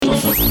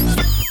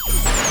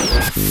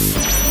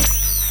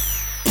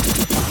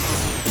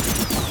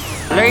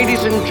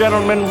Ladies and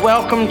gentlemen,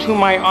 welcome to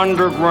my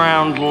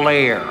underground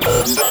lair.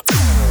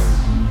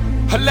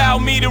 Allow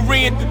me to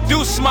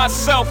reintroduce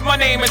myself. My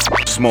name is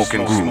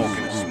Smoking Groove.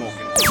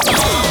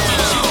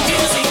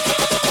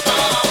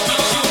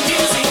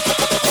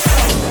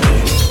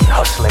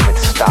 Hustling with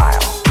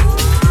style.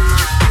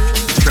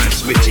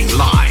 Transmitting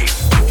live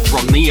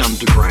from the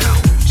underground.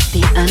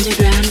 The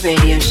Underground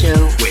Radio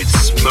Show with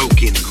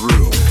Smoking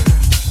Groove.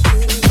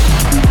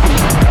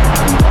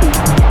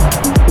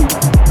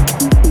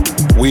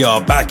 We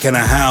are back in a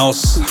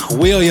house.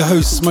 We are your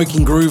hosts,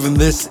 Smoking Groove, and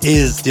this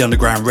is the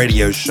Underground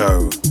Radio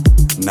Show,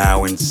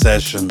 now in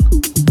session.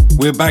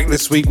 We're back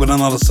this week with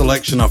another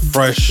selection of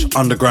fresh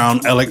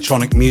underground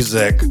electronic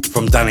music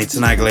from Danny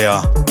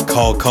Tenaglia,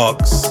 Carl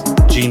Cox,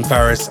 Gene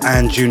Farris,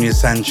 and Junior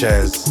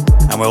Sanchez.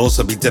 And we'll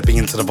also be dipping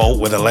into the vault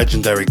with a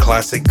legendary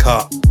classic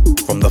cut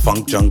from the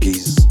Funk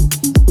Junkies.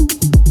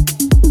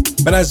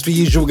 But as per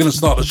usual, we're going to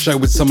start the show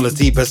with some of the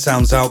deeper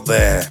sounds out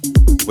there,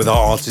 with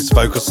our artist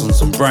focus on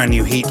some brand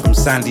new heat from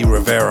Sandy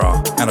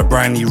Rivera and a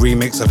brand new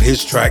remix of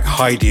his track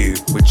Hide You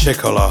with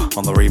Chicola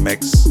on the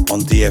remix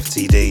on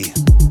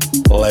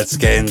DFTD. Let's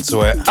get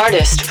into it.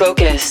 Artist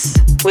Focus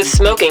with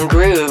Smoking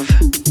Groove.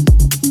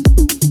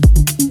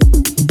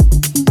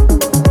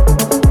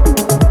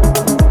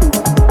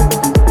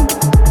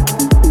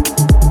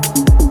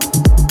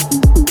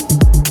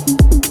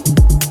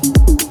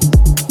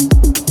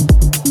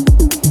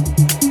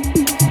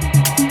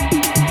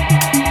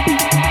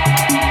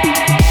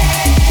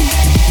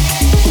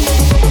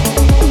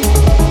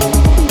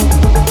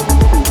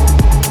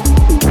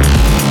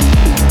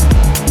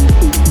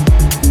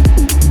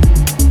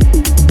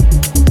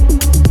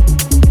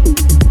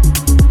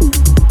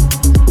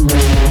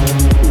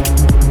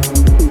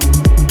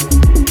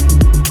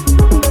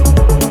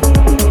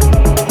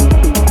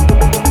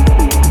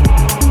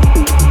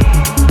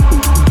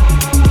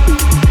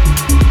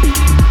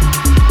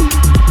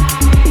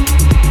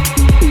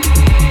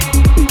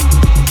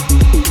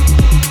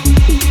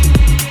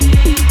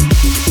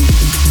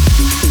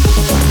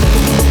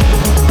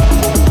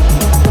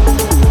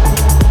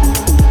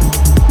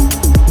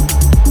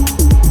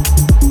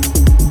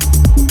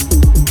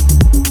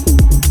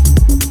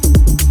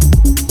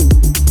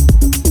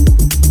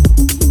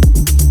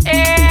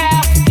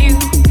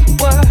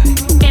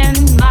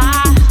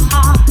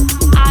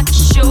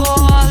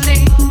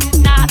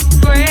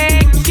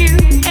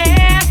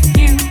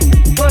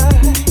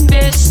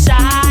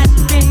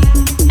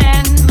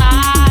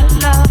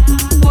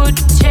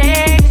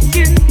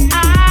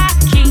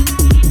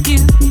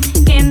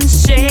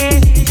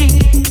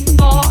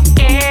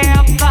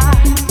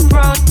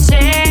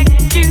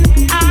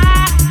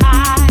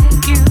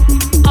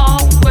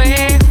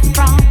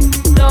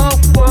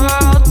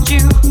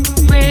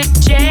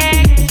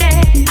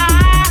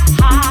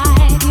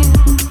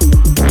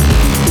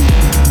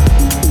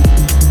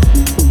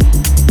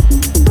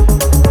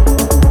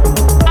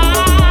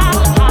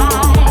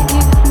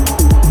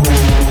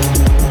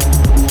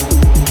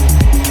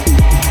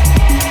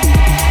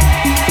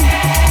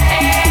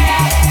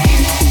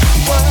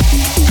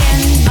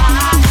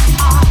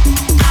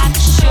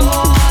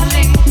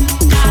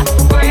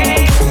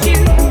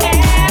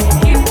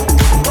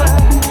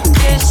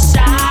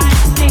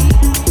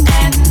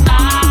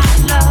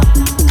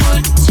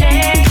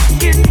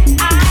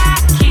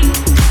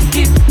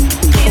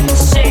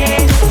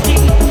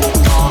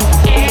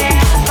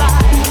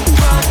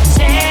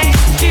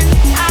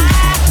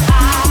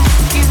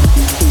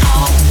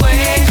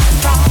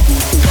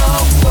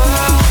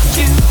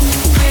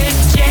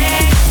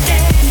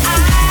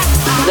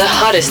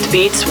 Hottest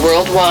beats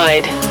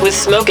worldwide with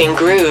Smoking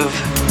Groove.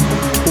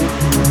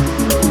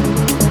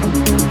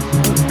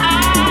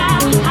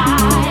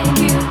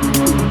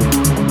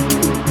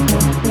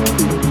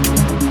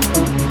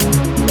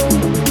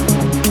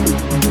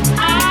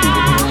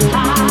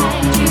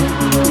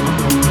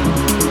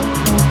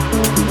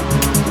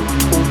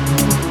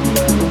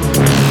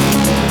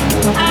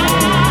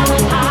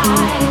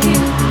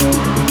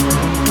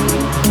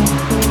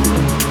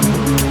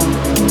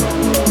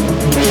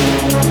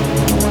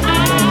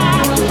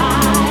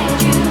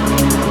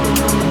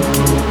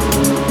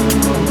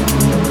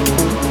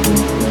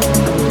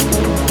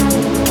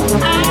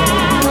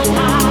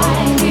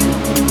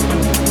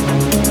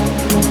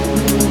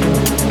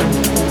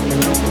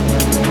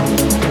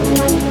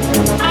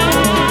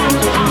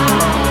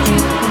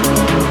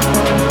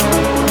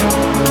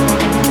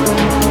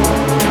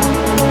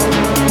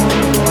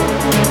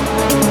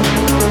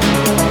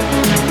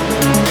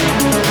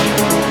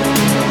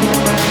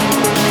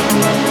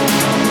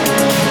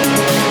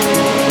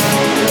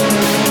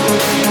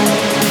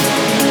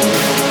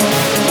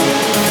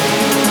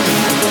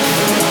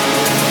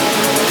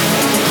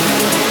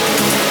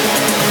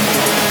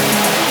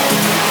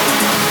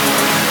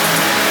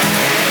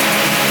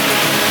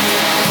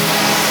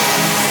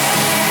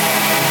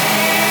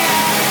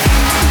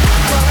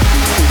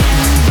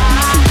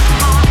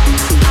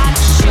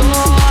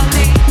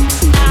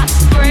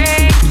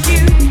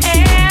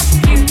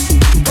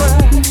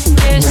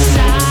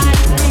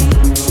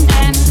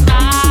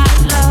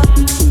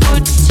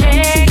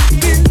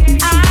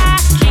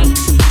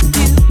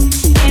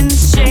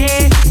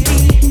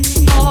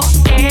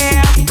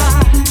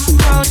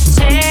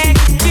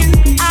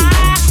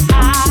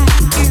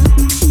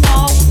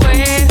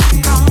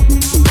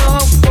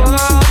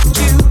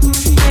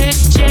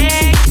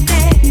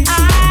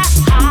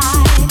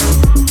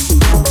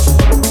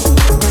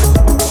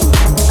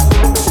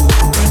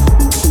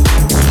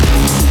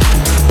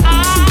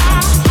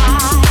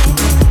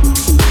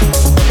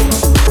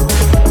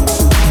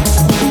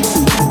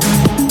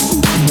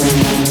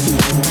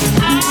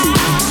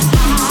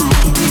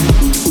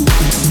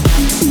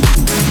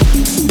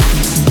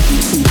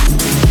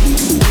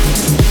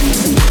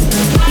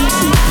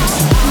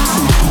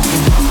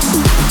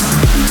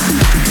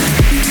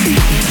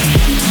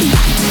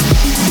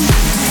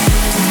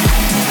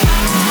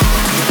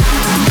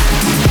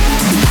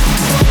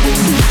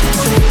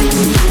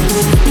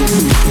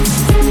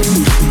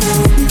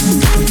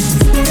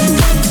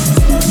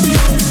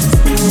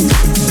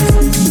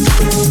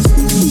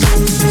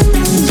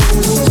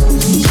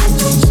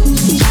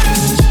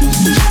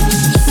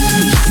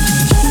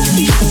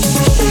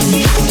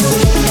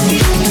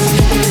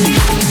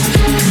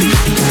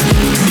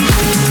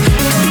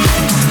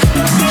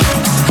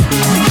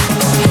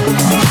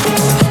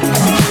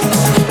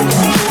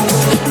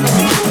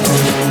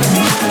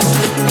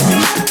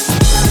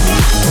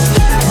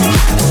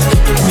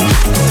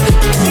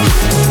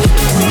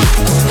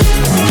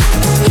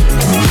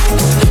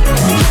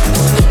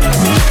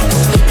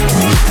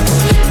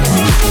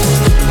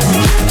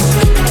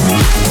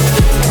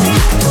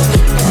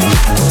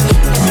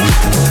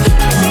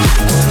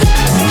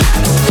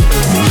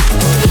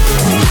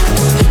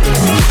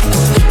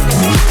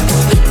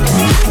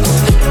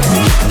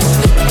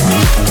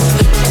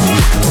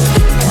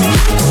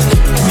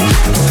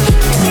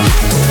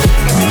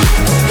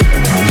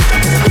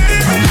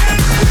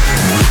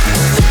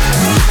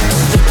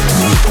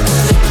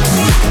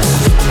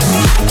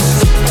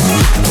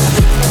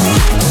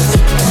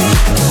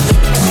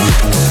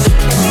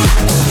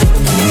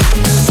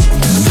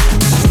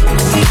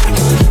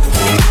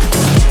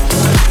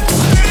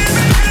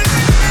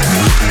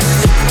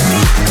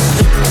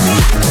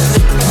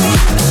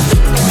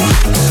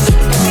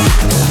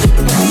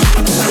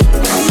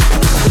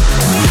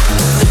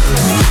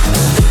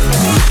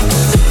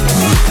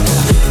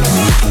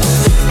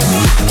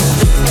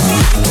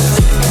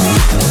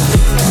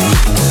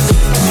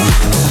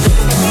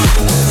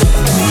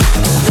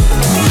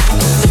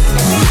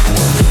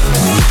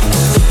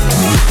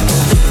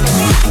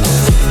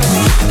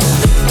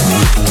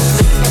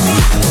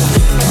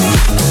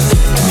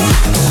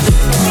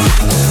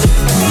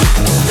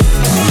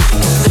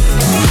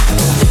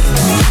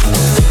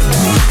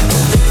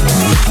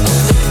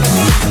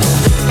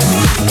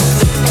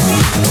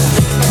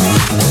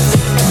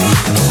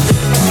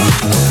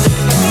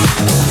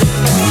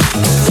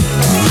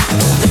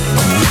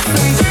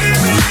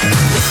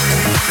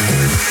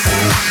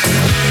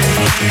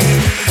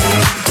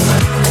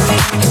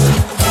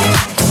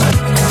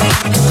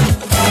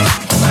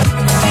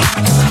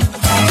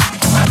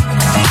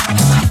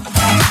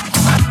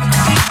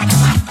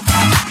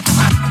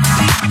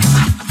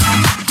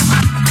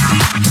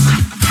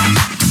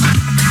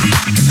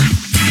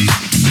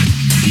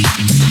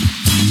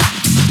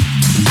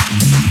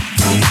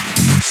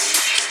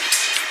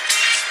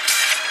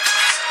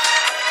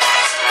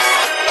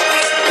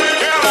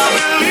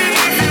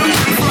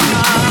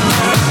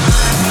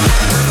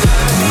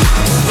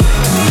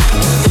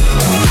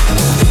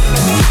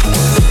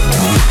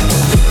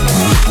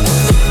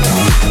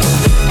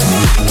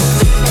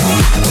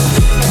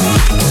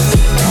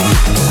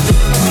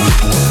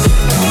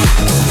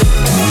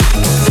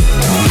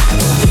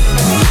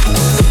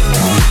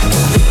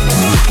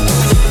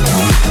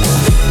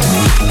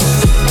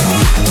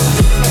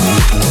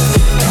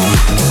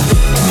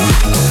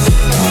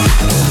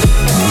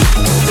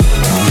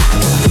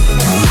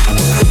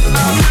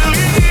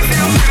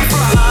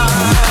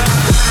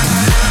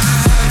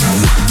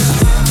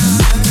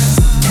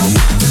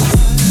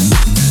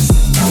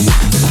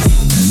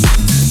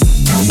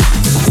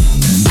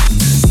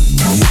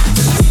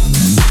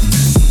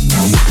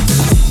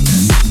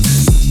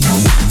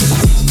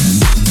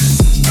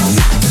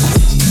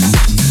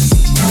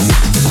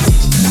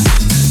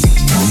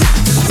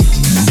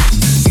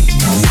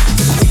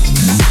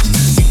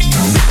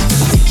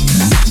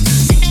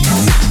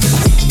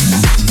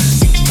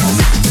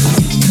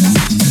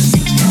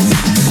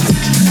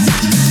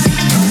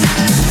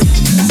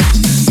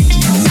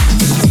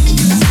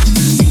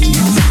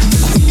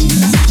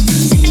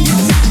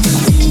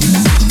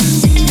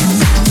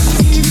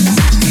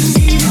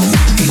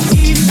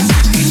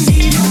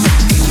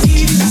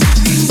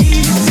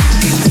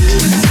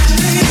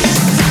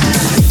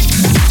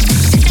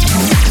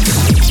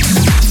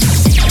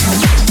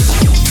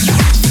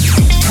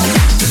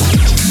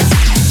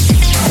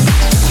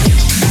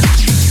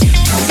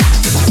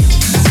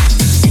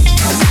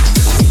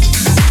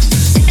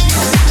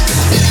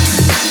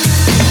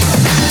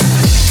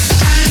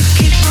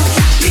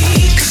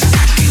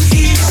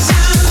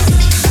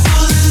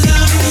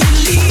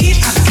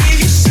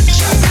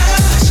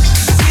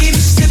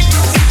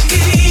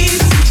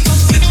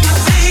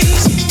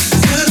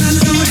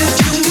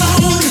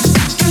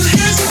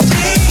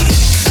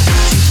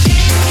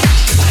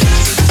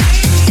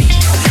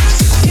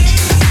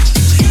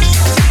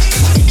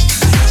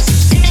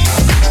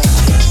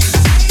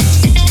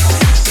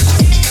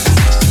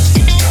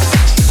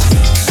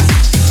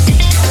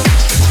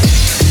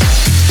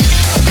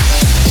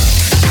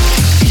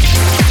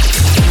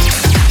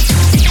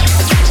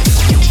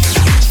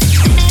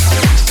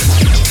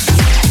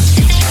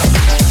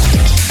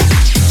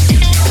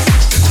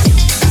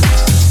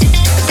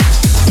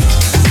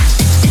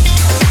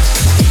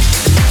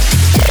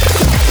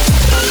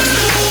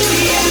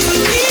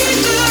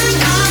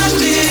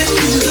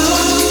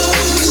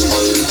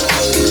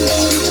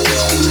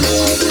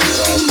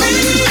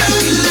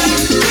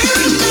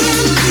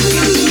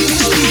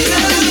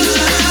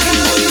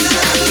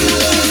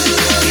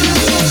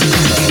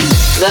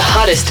 The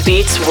hottest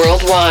beats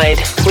worldwide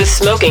with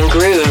Smoking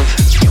Groove.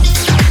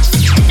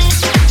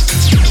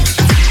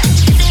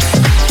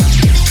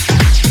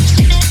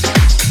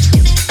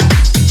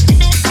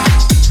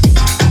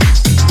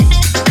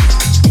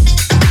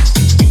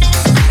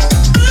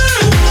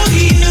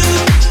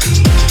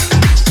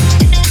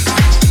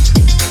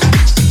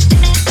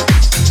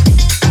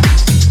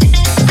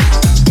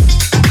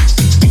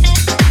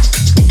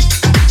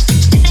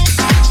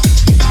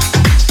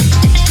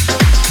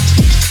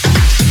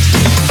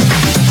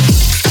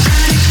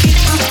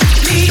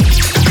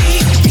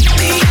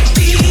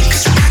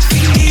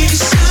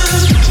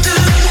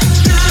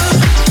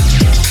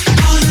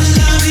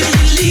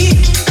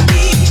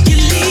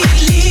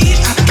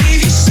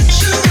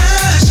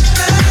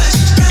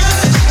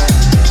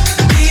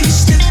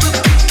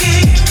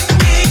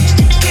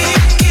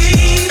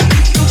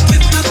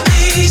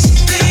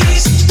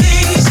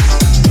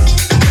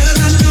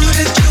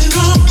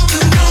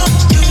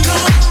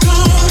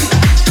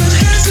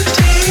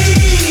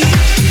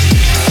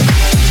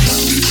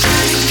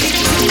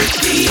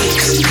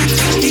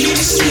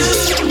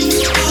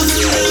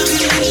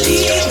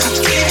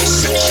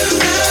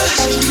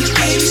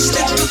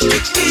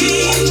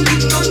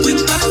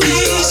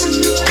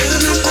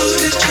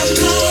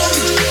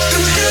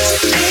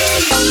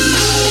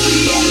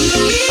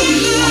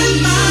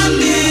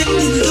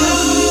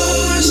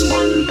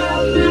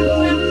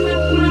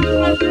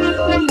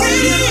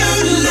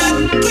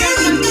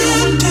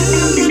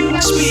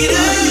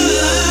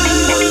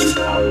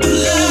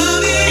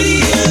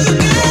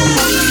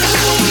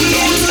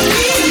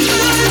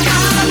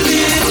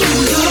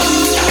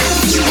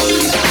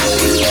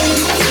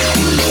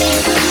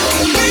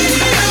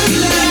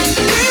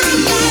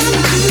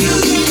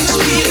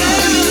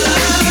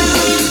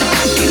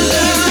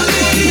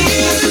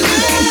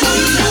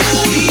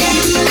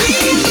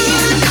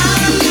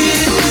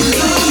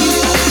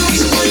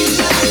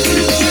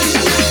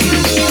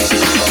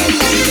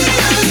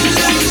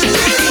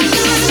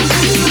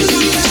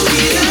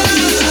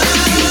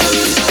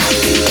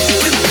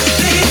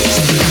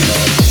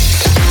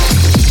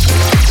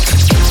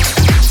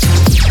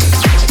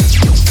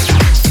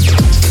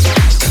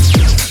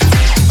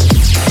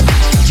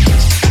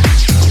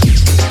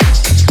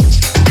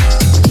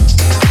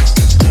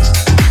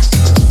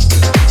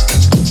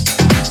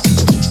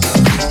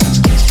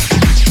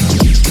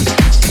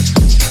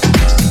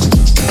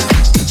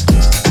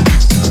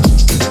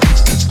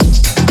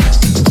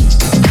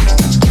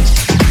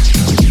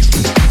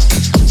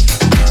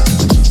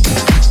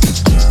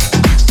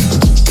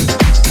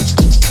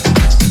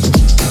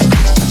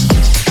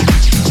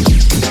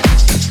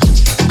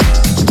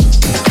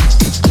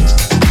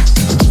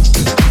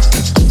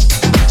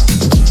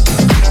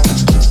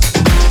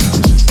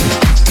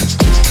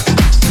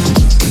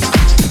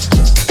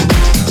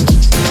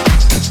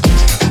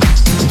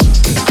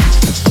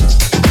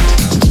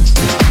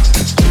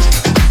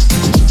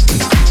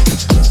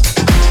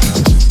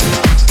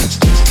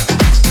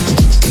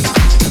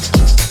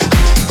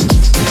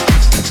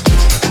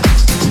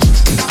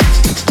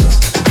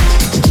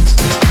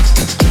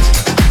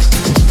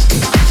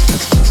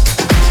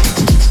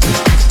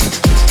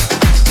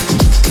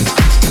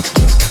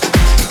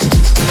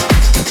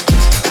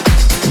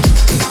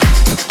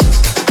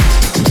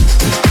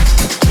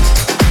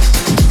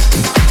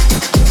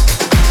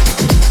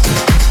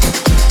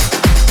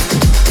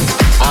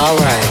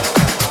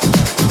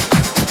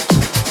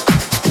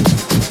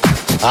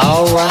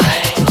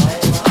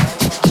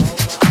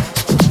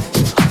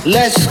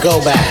 Let's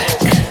go back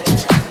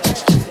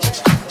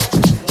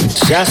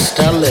just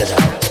a little.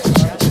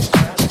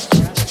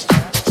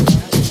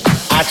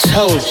 I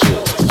told you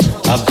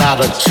about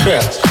a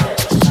trip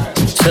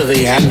to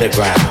the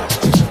underground.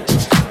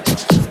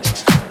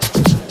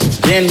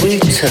 Then we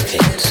took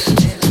it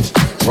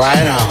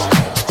right on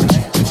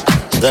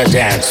the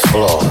dance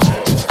floor.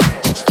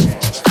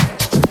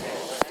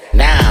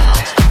 Now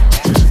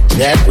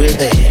that we're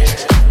there,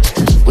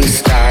 we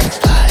start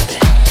vibing.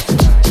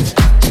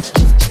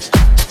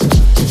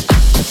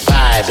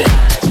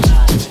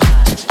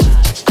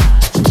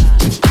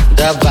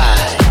 The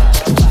vibe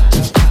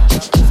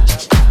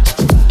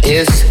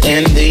is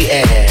in the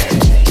air.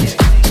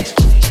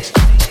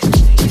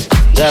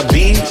 The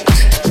beat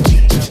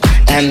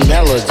and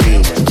melody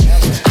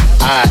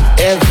are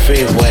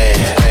everywhere.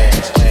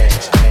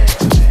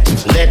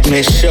 Let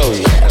me show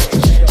you.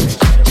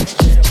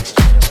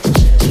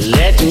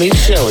 Let me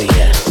show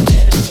you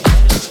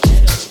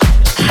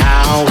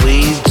how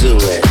we do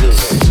it.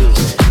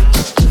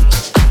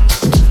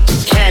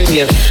 Can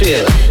you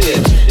feel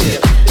it?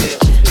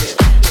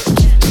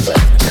 But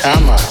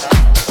come on.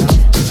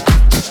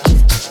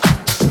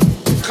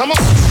 Come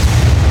on.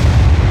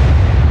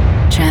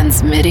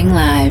 Transmitting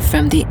live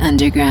from the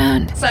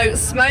underground. So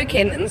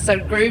smoking and so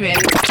grooving.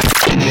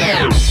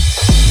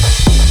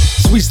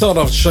 So we start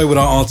off the show with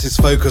our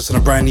artist focus on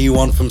a brand new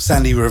one from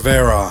Sandy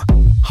Rivera,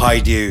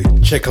 Hide You.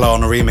 Check it out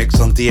on a remix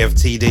on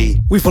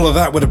DFTD. We follow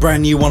that with a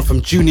brand new one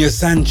from Junior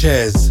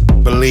Sanchez,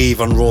 Believe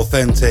on Raw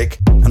Authentic,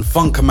 and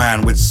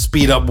Funkerman with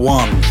Speed Up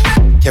 1.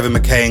 Kevin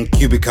McKay and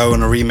Cubico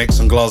on a remix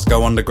on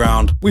Glasgow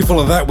Underground. We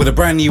follow that with a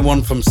brand new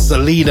one from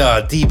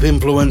Salida, Deep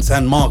Influence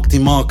and Mark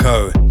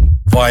DiMarco.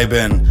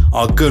 Vibin',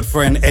 our good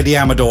friend Eddie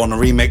Amador on a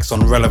remix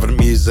on Relevant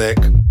Music.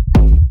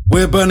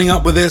 We're burning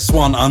up with this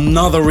one,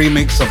 another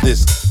remix of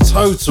this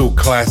total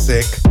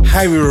classic.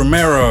 Harry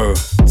Romero,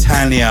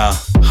 Tanya,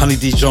 Honey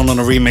Dijon on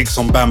a remix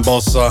on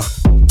Bambossa.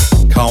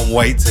 Can't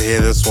wait to hear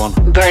this one.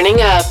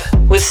 Burning Up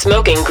with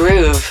Smoking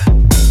Groove.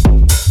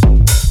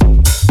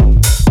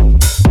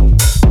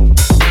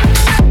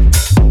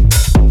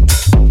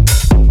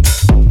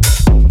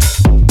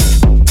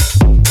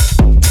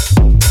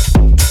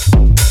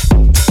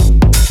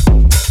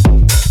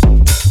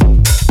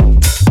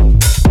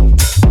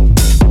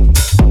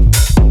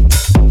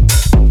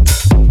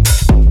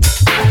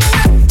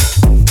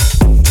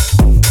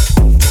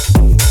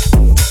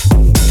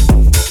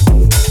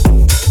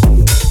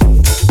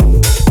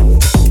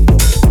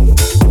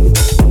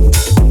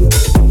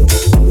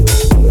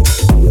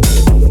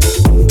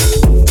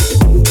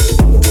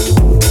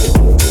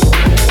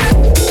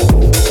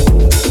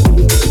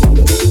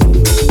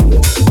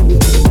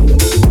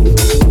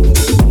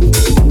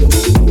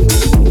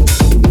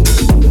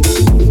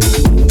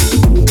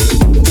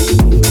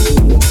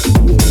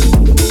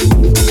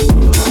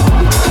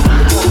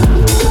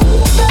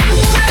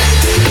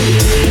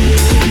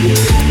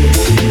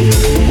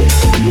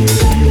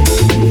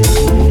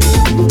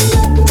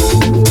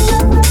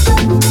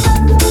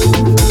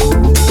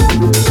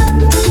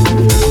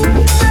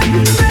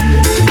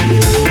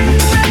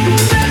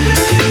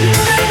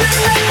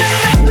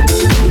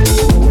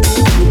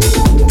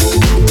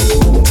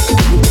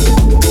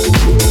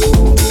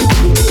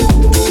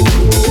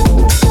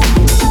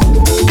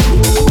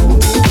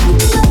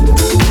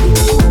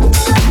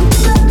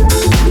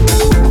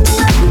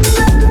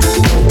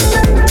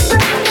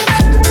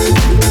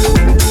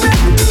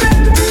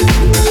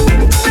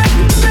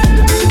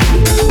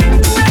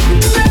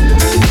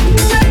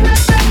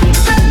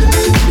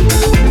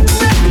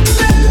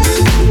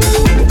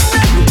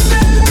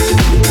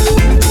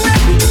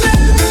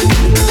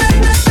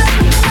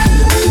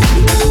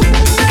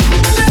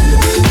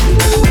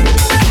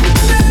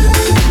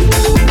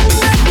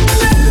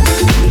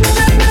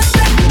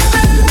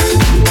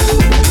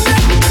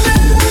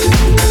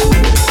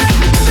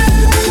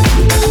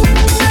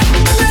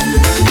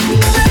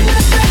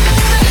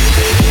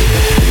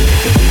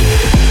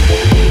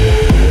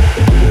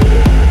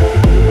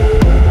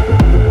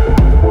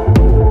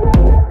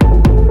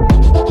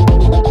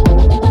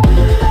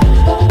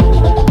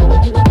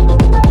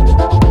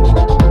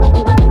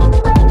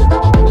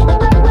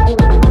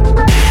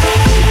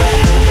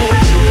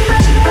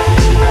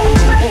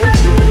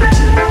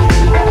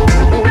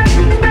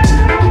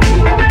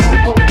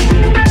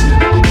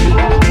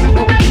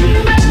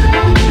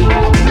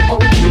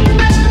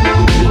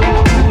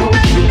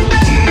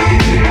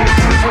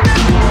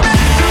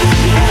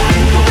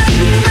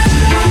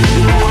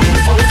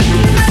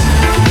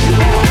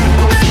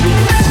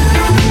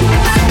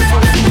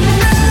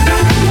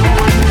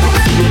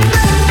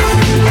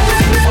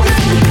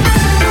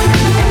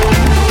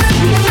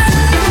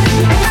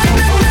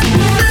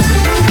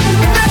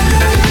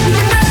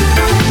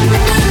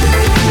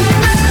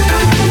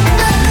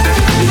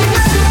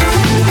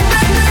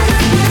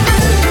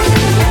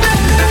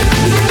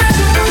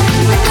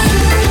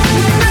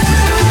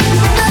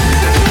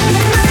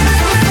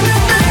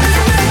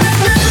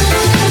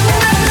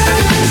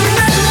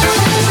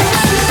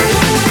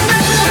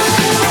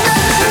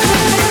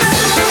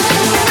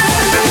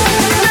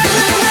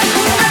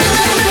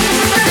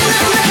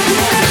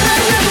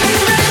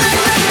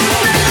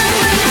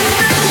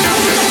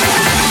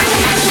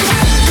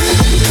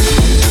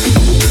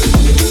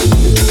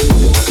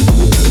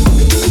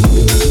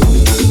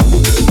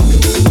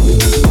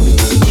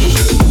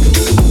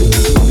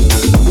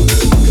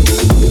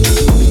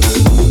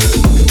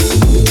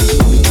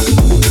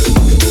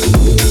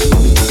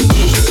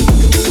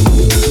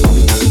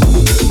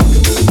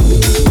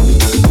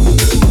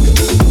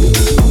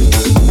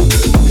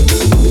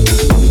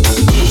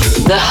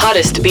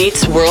 hottest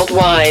beats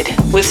worldwide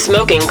with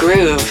Smoking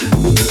Groove.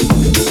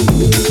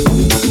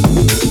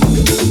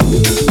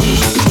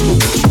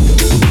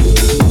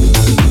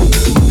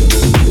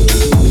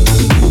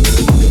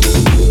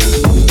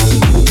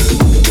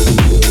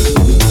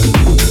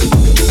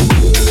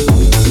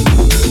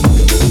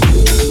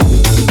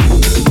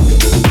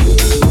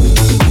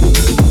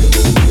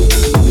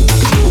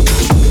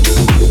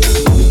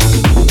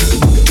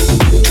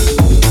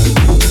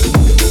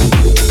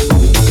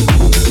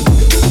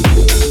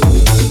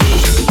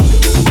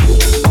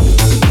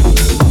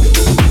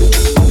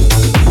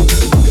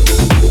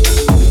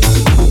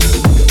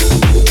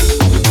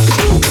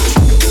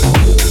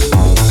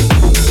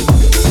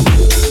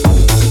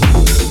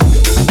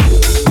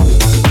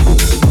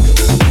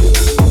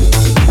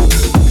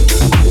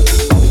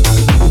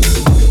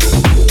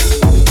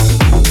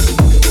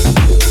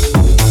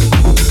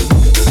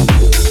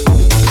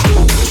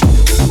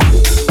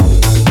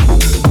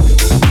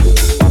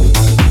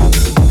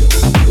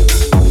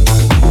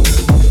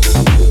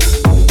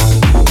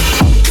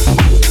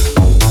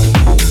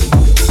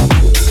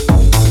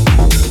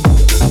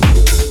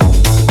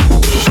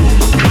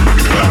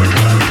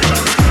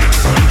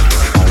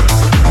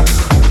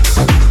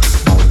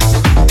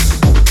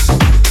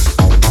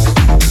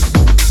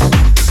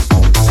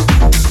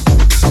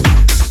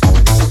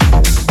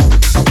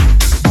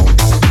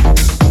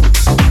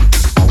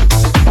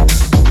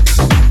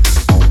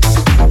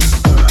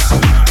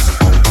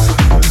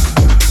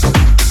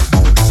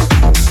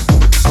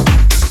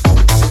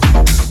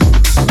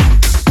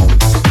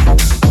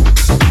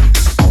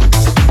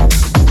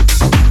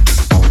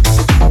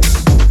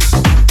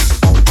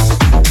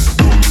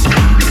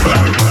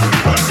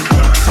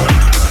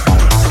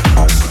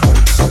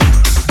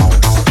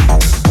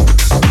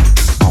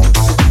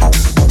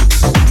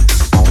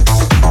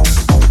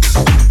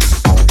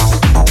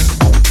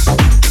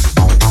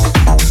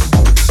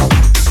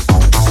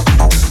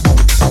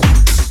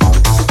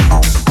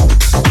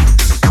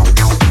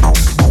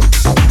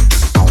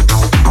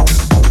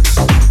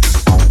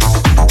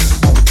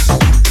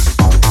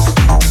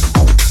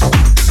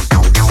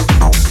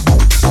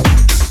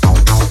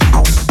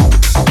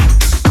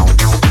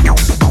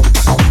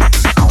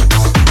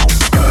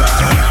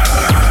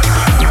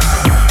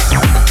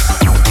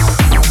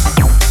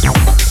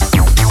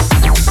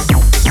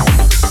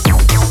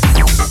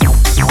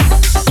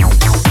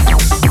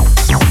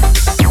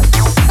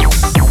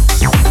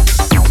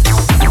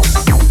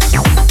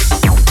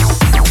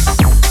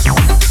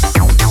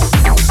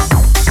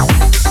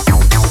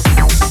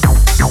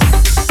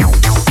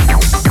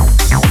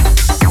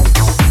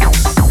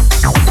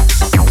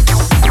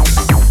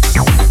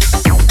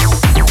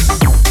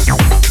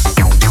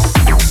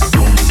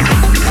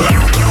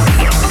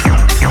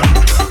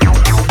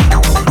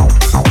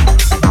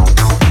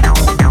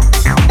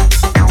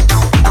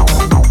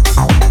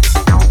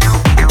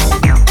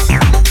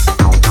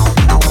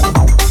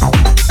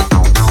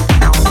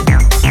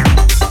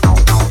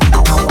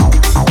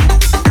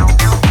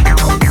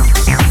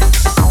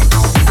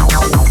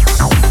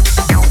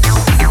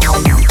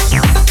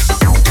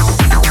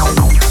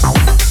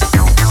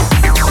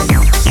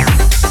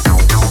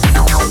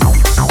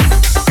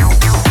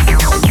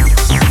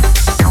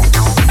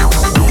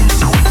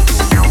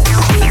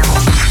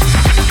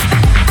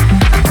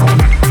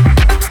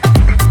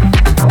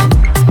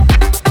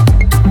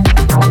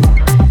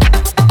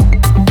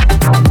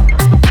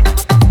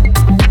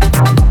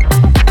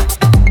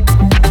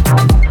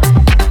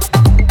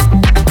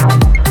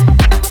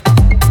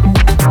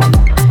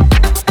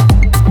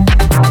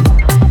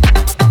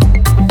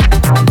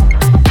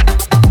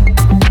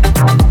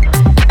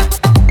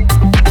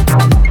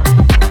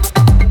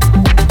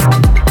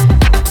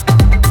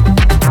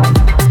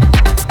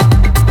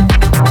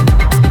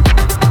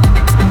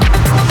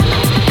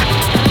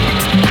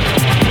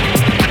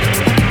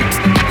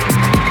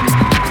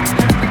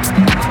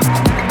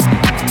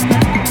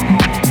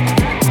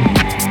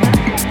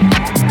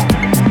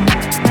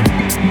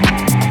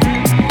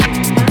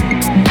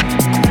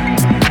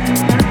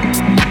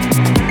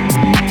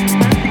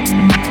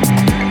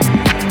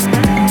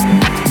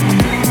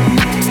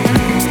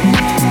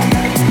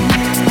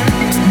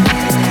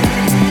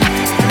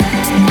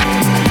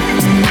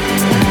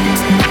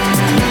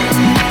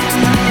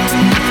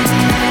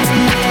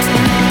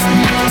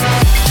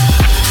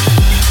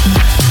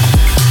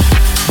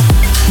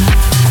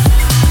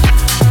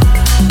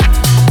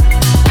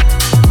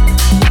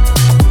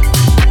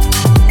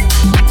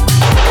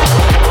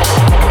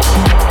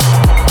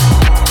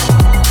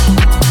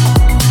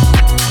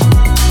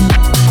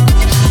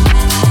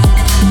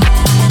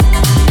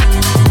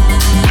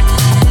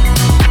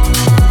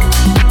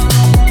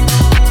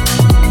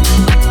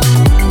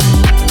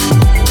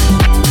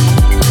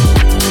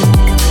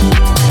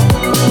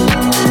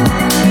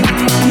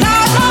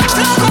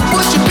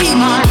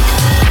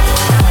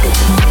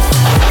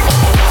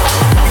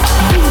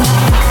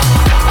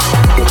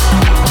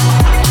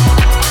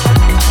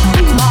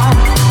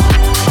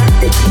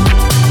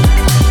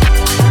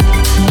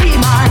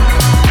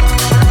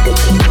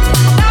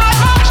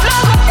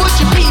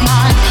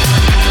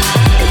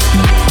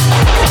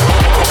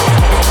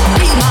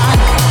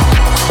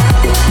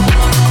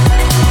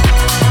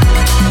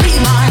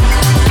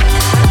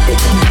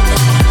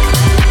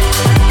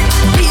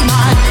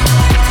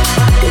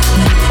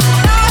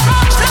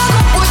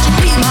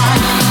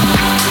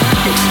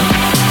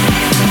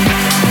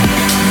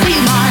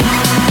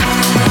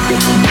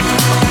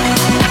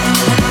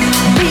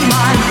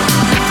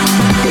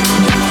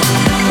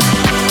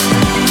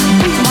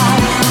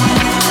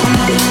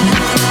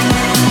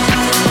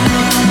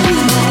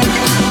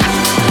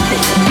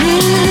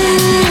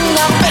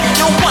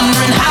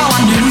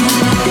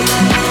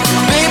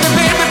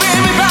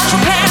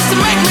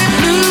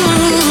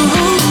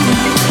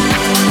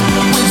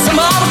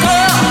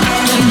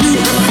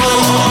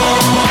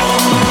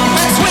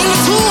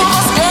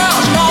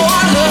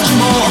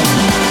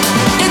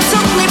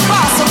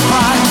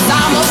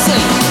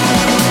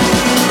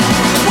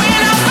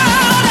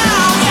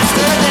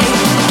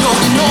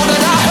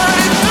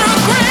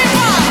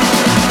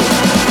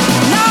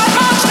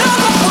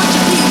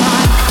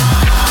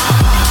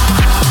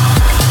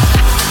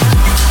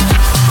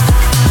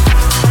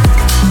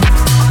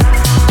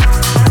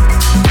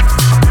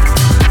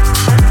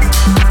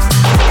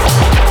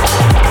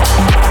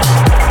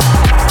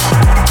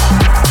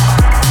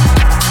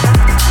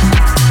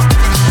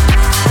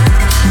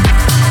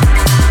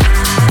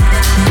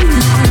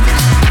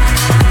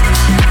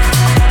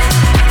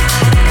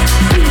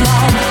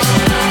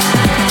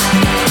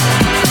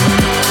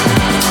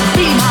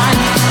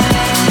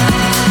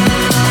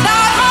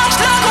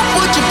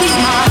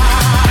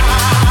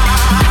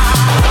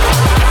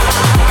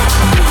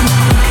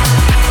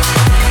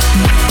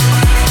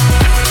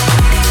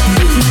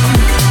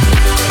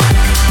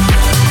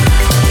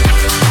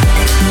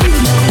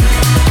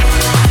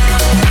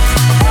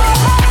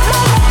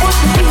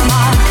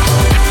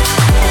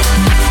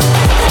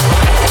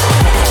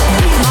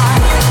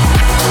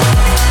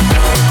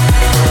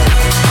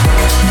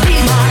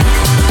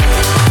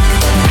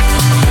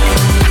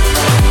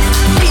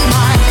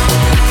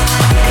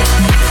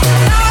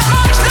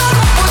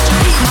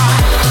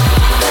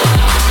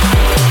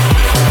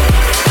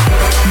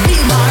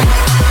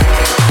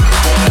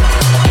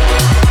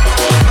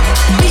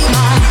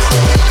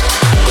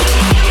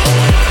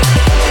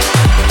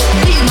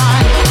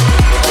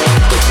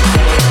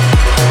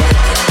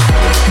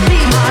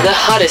 The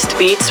hottest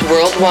beats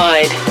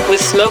worldwide with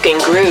Smoking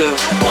Groove.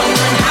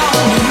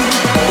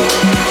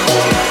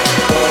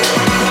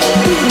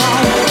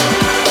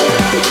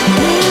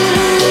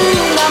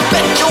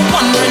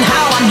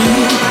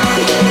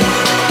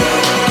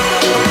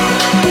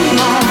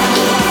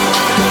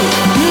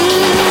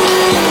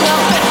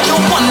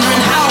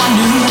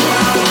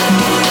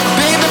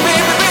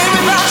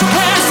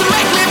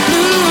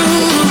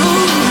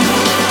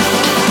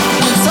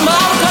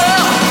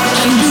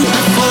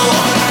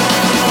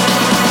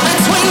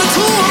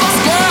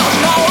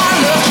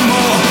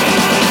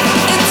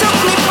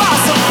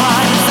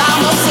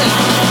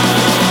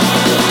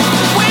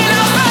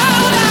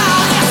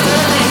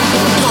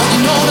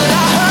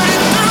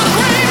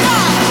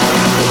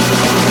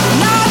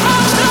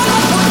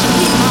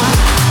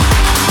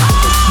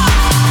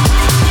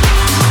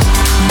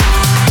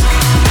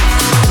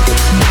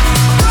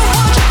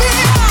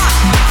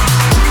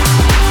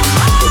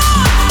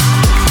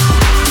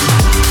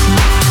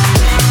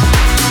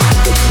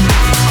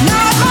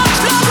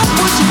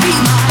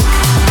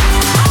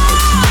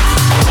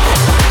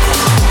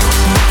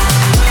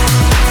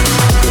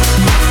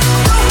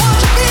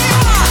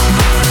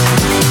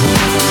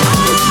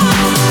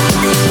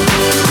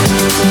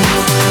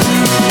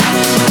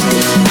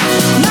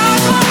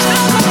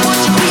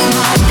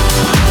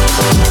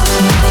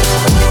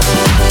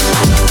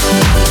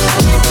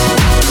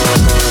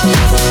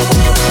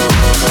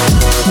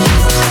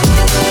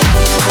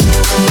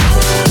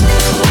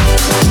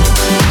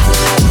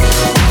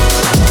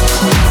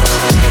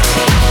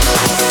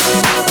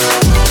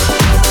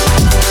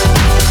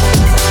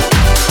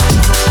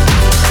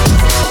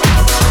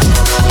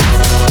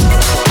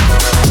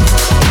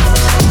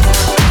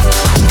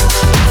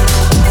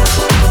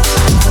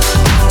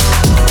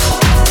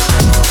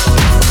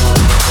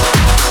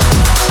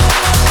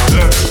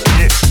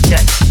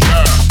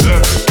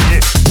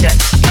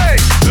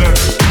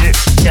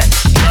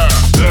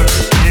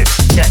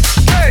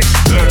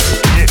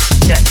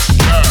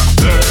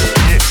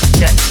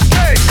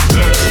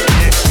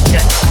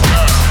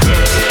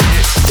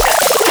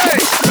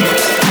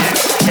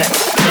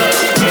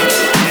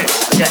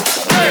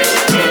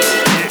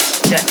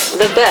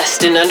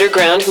 In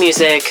underground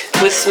music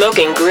with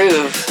Smoking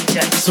Groove.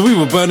 So we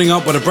were burning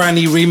up with a brand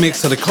new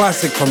remix of the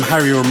classic from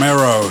Harry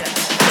Romero,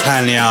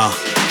 Tanya.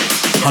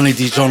 Honey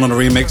Dijon on a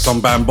remix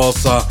on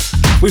Bambossa.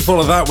 We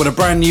follow that with a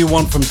brand new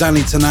one from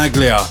Danny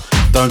Tenaglia,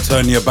 Don't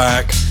Turn Your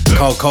Back.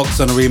 Carl Cox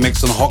on a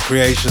remix on Hot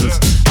Creations.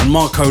 And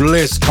Marco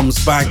List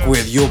comes back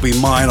with You'll Be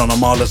Mine on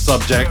Armada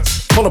Subject.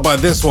 Followed by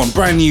this one,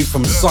 brand new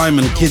from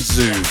Simon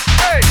Kidzu.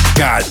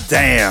 God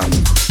damn.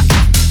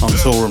 On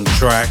Toolroom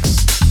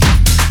Tracks.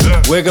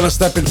 We're gonna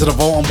step into the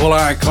vault and pull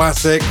out a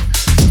classic.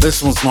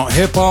 This one's not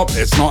hip-hop,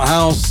 it's not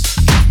house,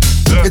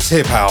 it's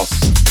hip house.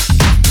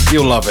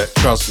 You'll love it,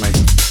 trust me.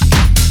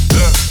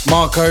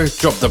 Marco,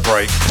 drop the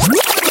break.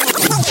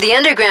 The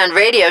Underground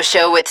Radio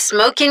Show with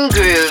Smoking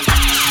Groove.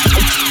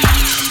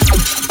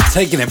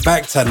 Taking it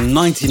back to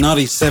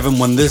 1997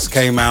 when this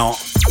came out.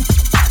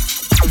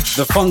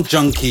 The Funk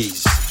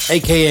Junkies,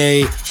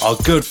 aka our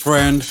good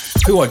friend,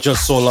 who I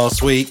just saw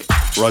last week,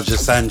 Roger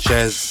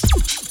Sanchez.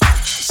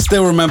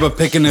 Still remember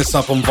picking this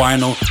up on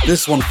vinyl.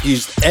 This one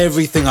fused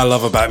everything I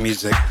love about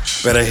music.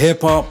 Bit of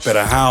hip-hop, bit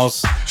of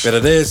house, bit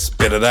of this,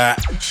 bit of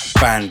that.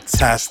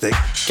 Fantastic.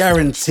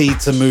 Guaranteed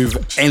to move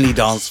any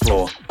dance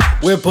floor.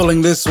 We're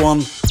pulling this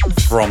one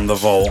from the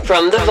vault.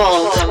 From the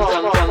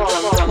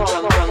vault.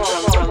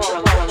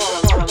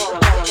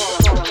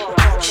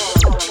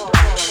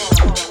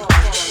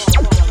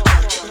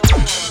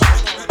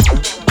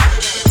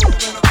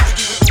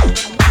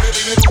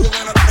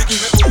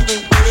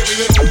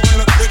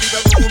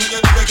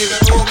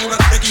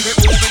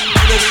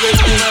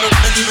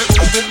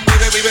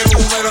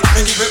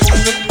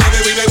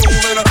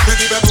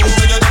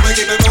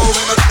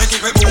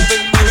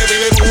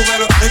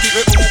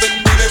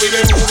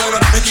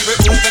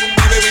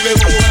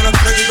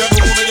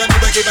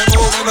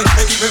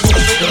 Keep it moving.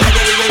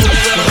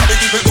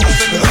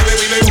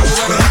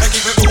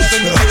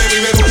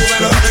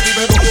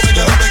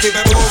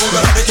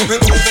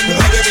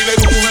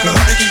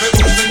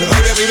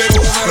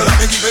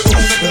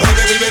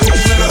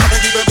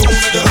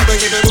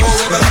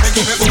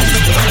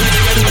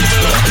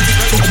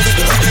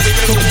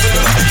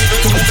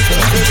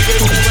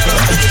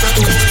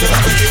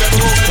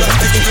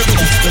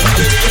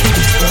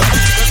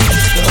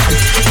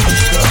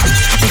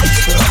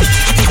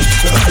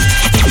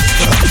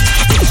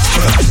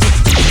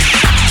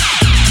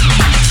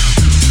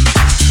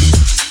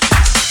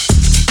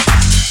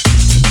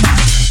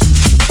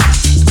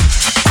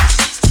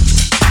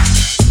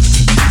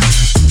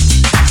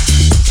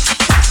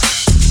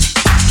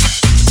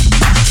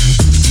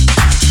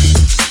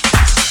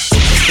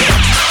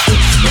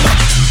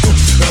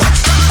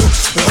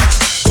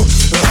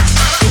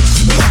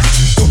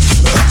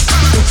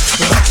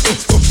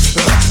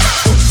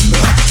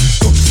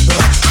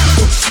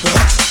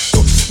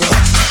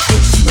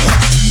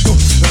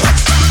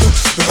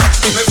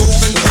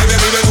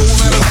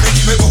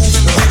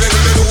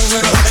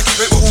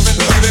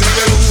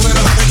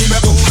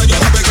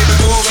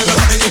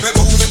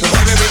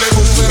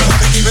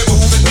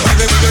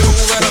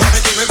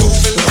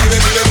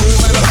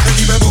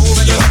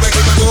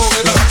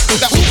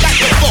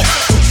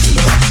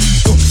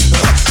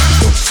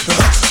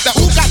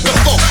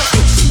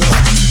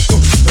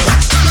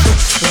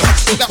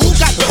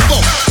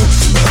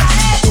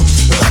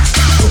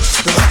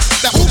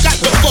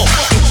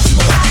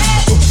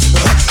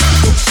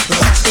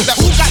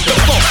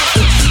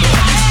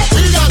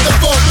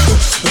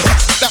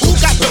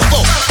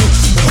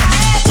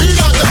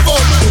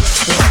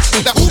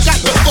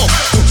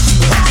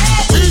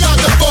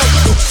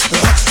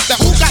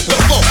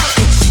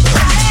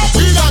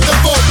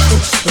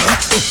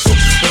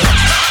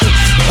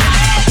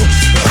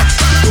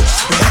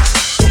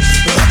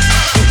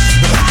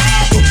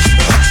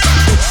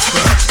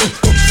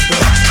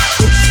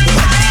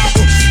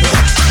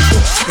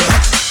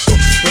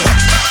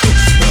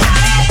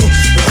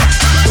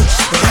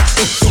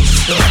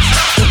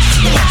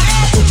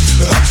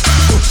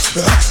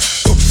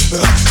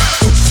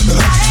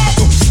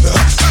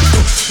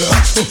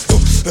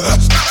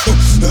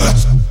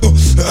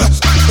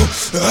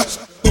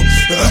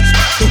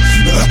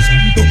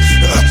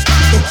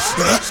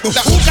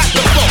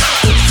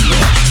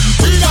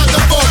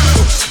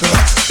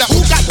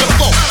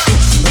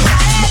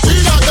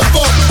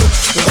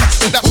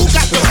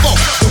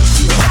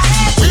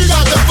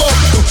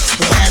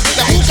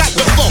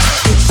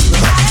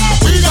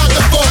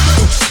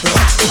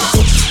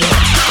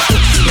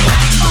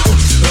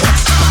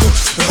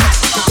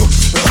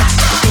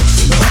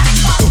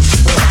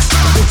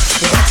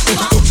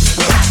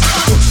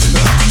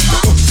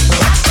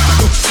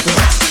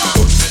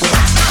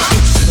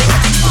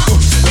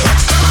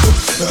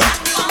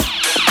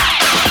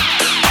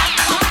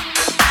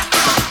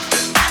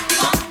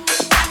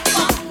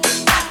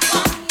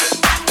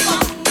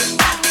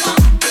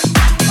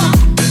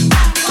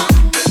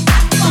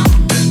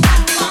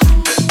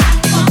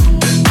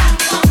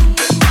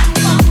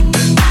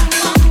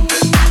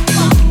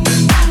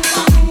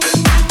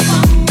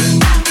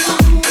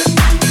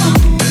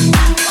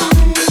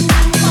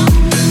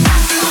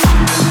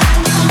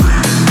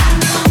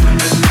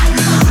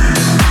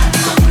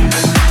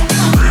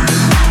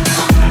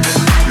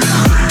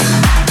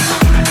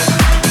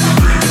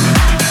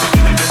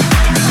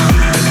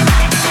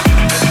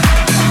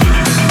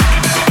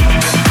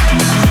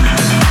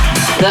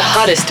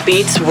 Hottest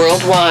beats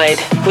worldwide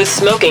with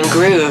Smoking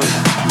Groove.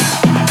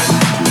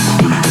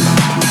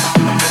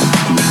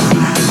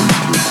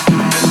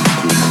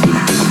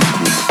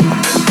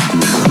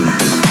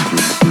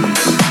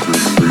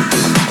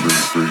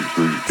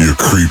 You're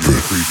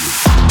creeping.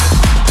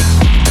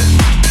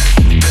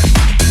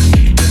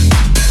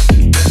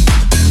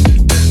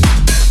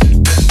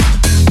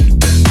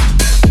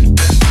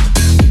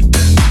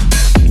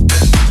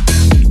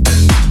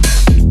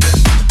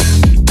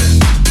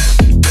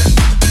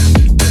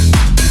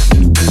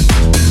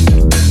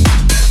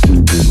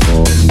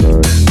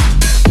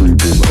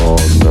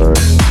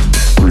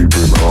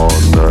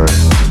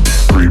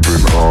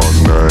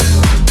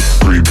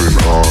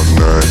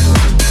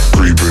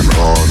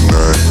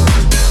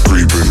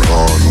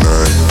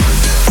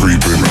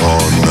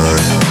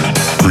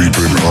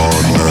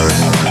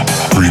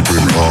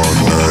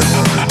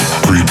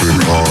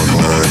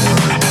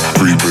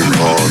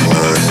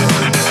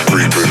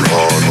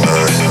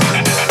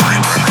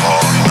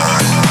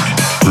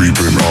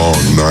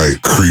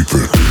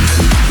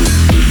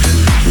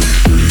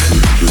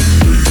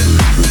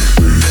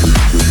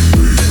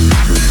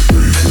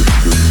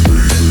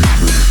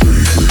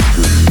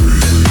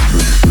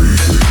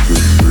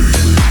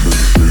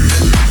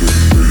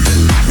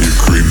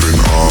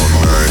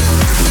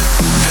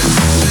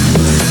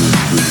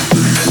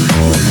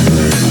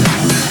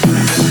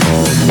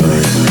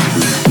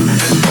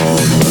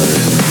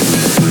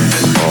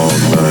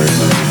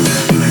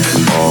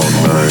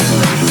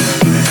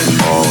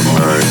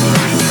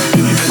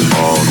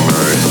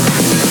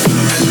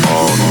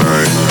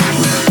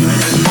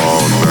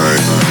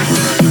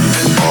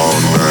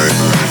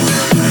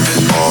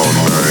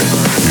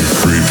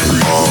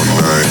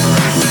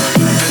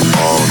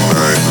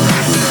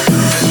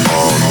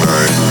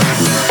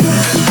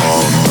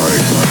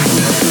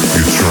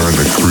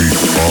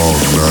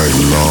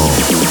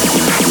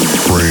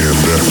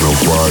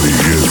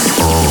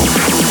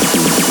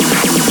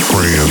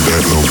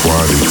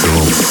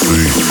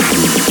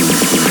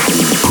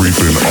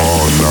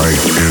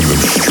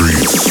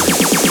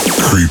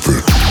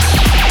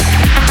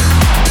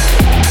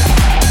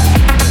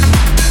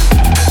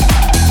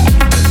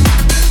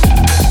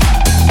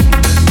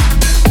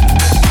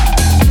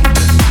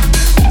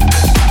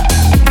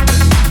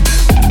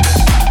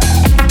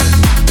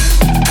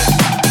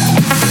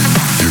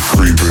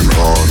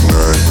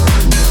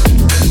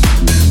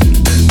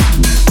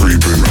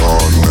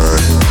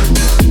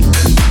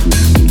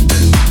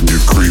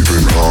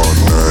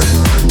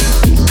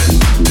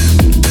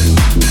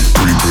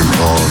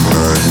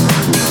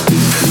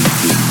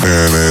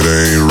 And it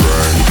ain't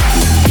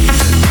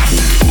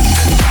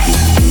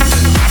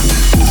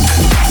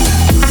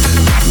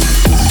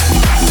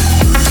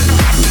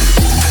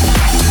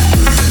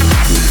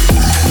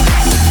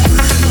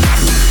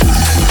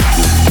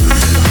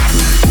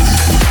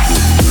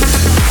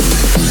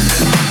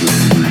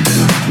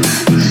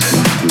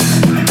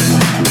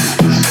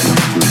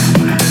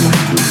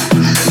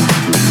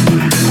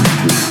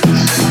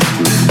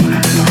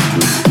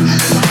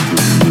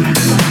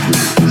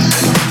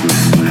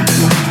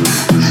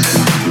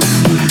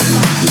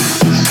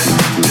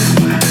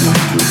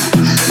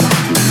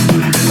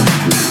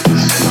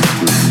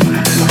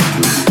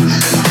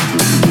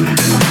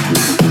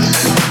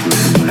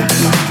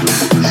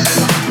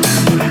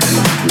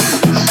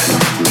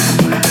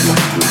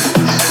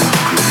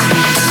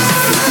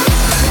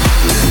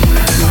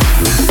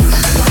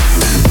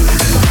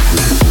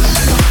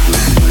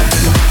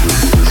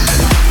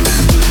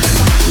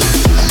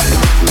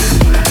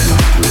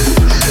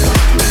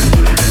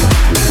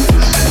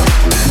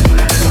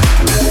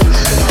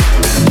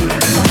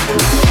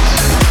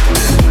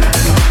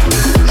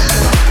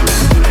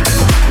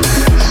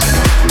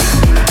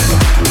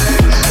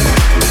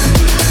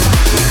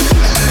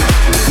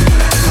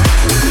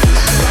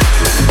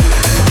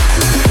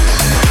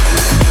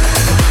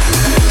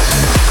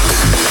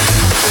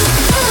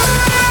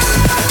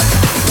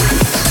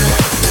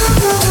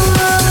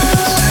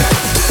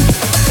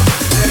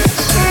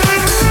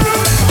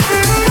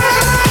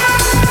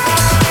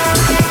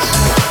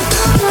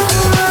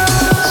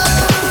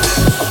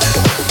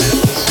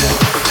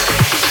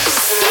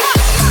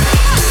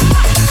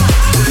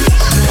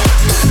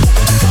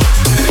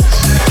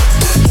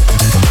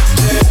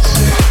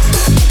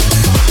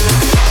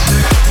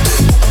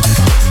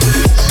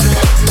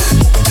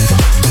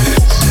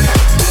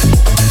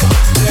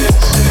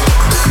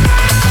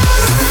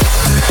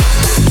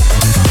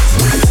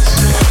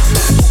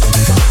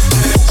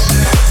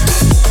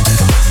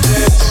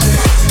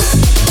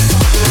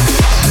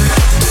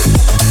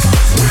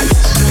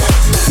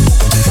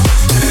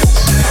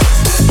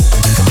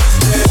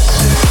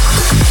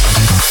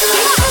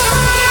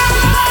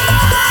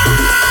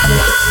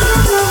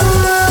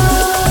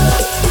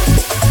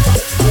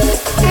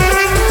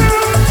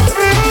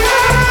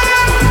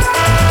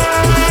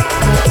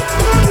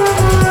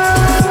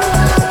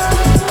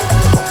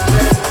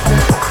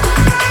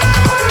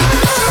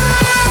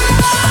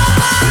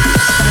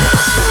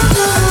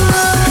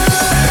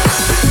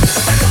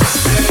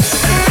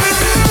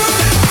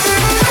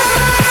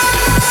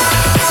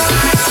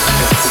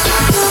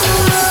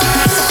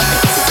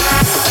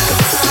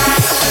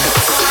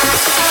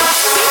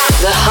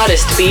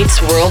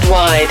beats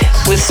worldwide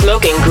with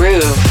Smoking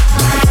Groove.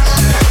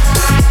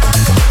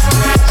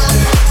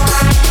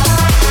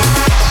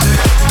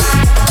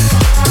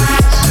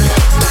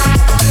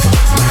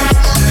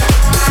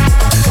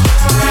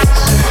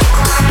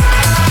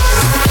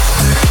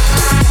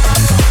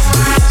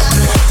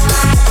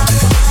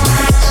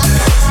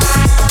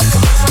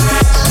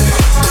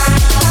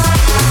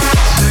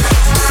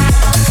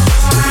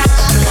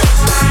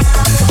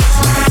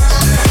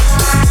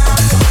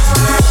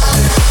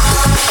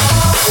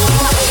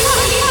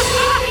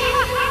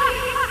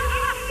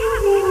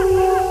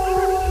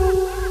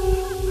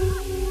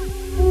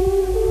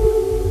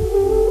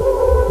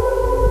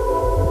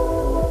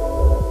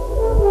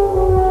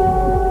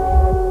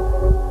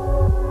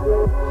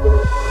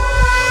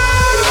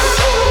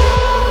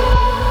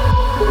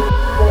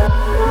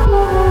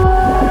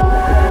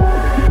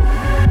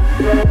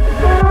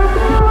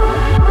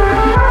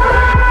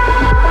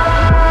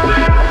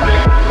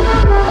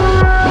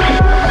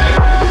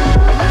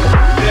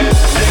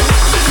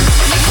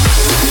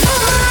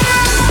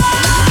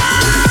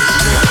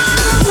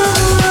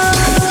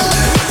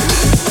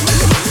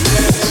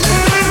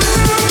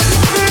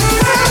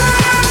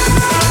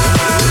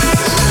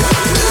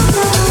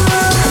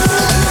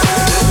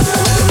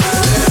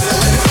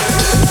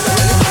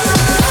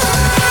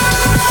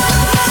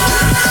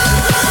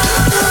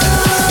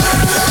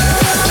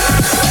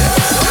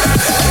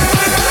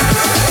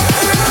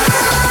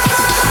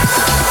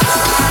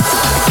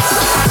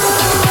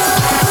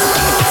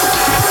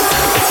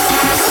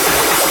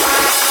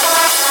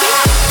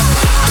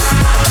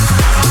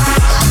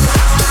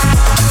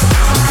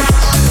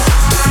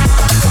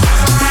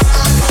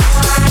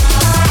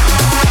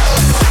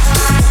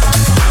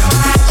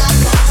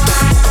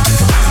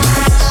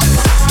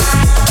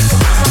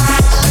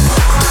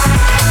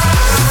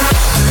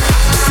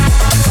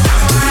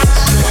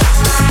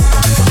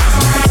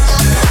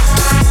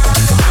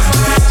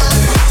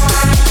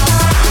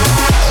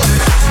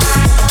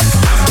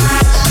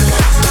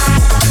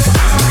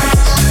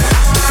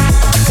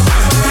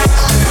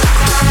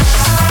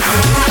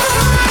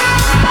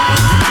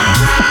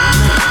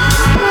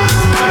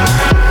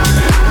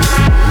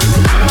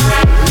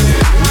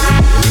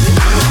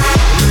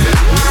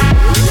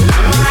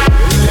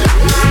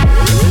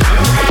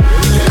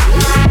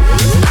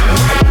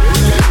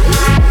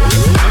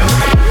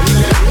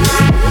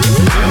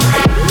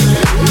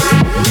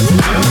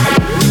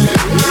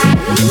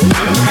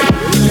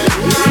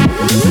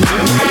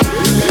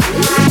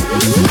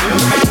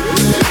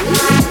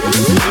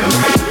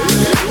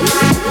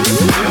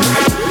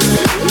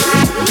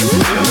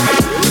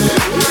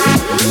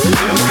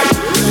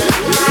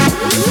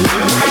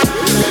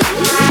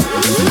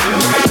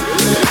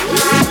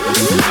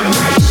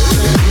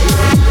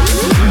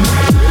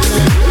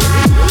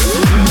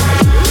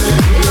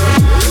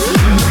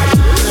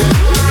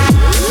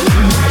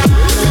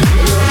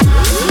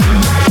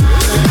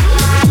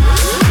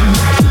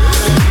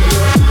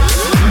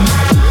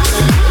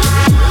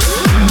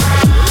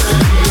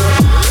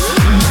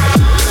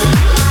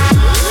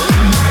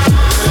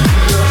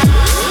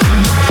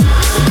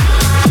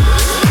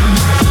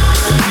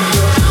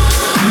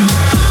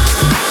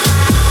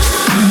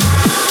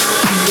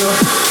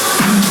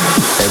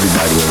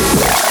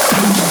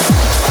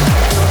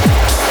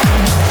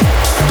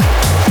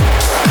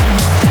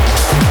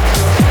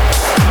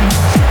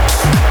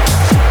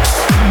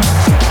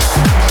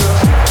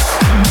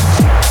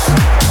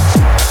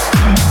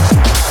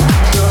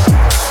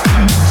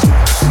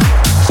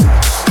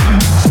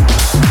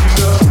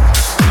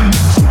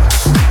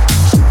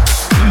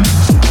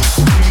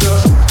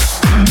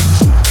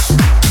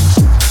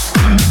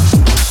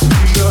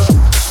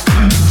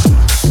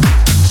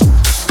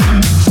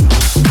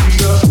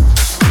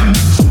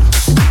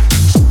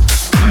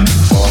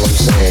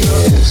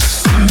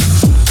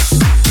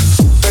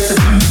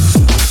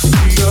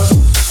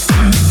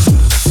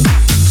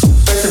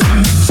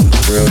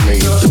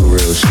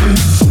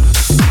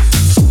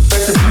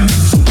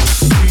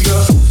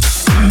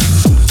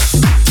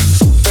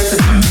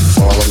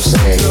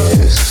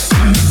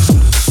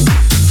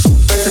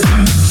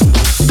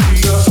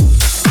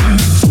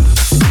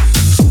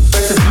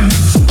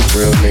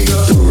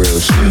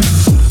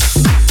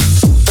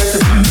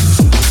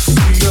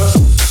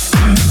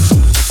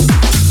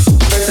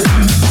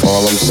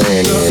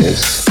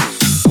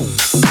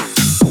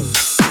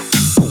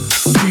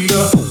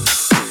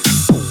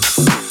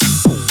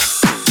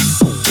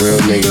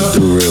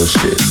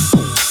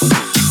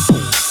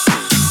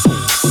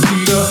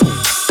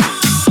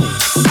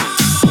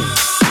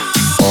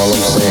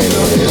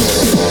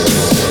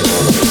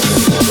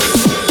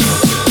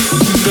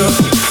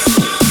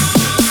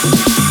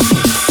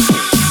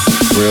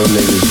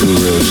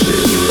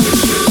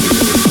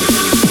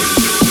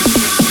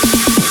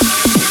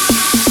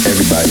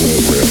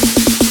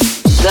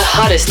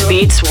 Hottest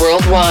beats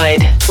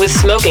worldwide with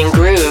Smoking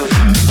Groove.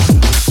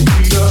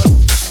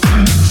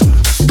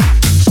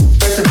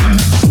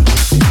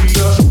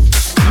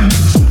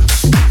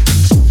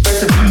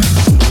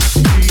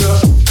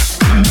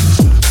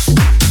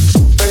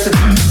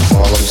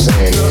 All I'm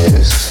saying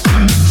is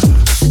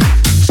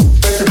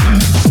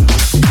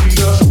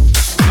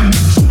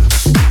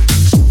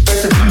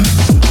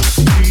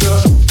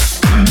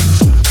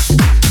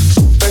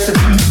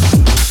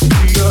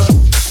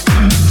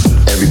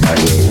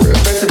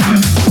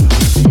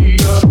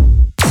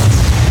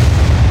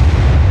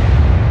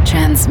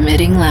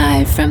Transmitting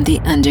live from the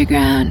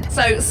underground.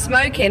 So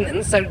smoking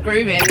and so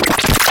grooving.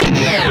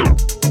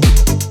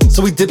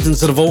 So we dipped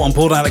into the vault and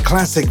pulled out a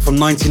classic from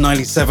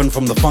 1997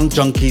 from the Funk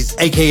Junkies,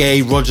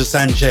 aka Roger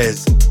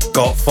Sanchez,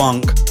 Got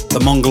Funk, the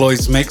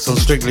Mongoloids mix on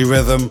Strictly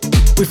Rhythm.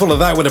 We followed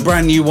that with a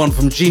brand new one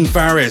from Gene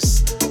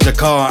Farris,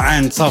 Dakar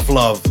and Tough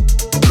Love,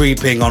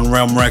 Creeping on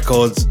Realm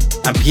Records,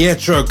 and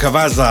Pietro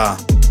Cavazza,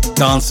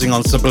 Dancing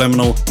on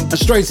Subliminal, and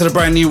straight to the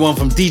brand new one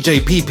from DJ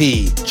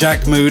PP,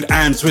 Jack Mood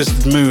and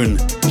Twisted Moon,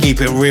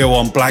 Keep It Real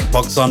on Black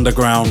Box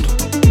Underground.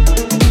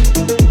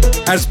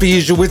 As per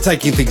usual, we're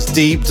taking things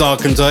deep,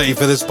 dark and dirty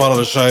for this part of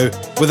the show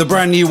with a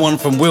brand new one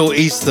from Will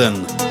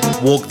Easton,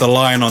 Walk the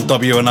Line on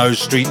W&O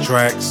Street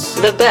Tracks.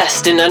 The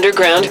best in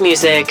underground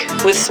music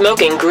with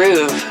Smoking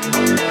Groove.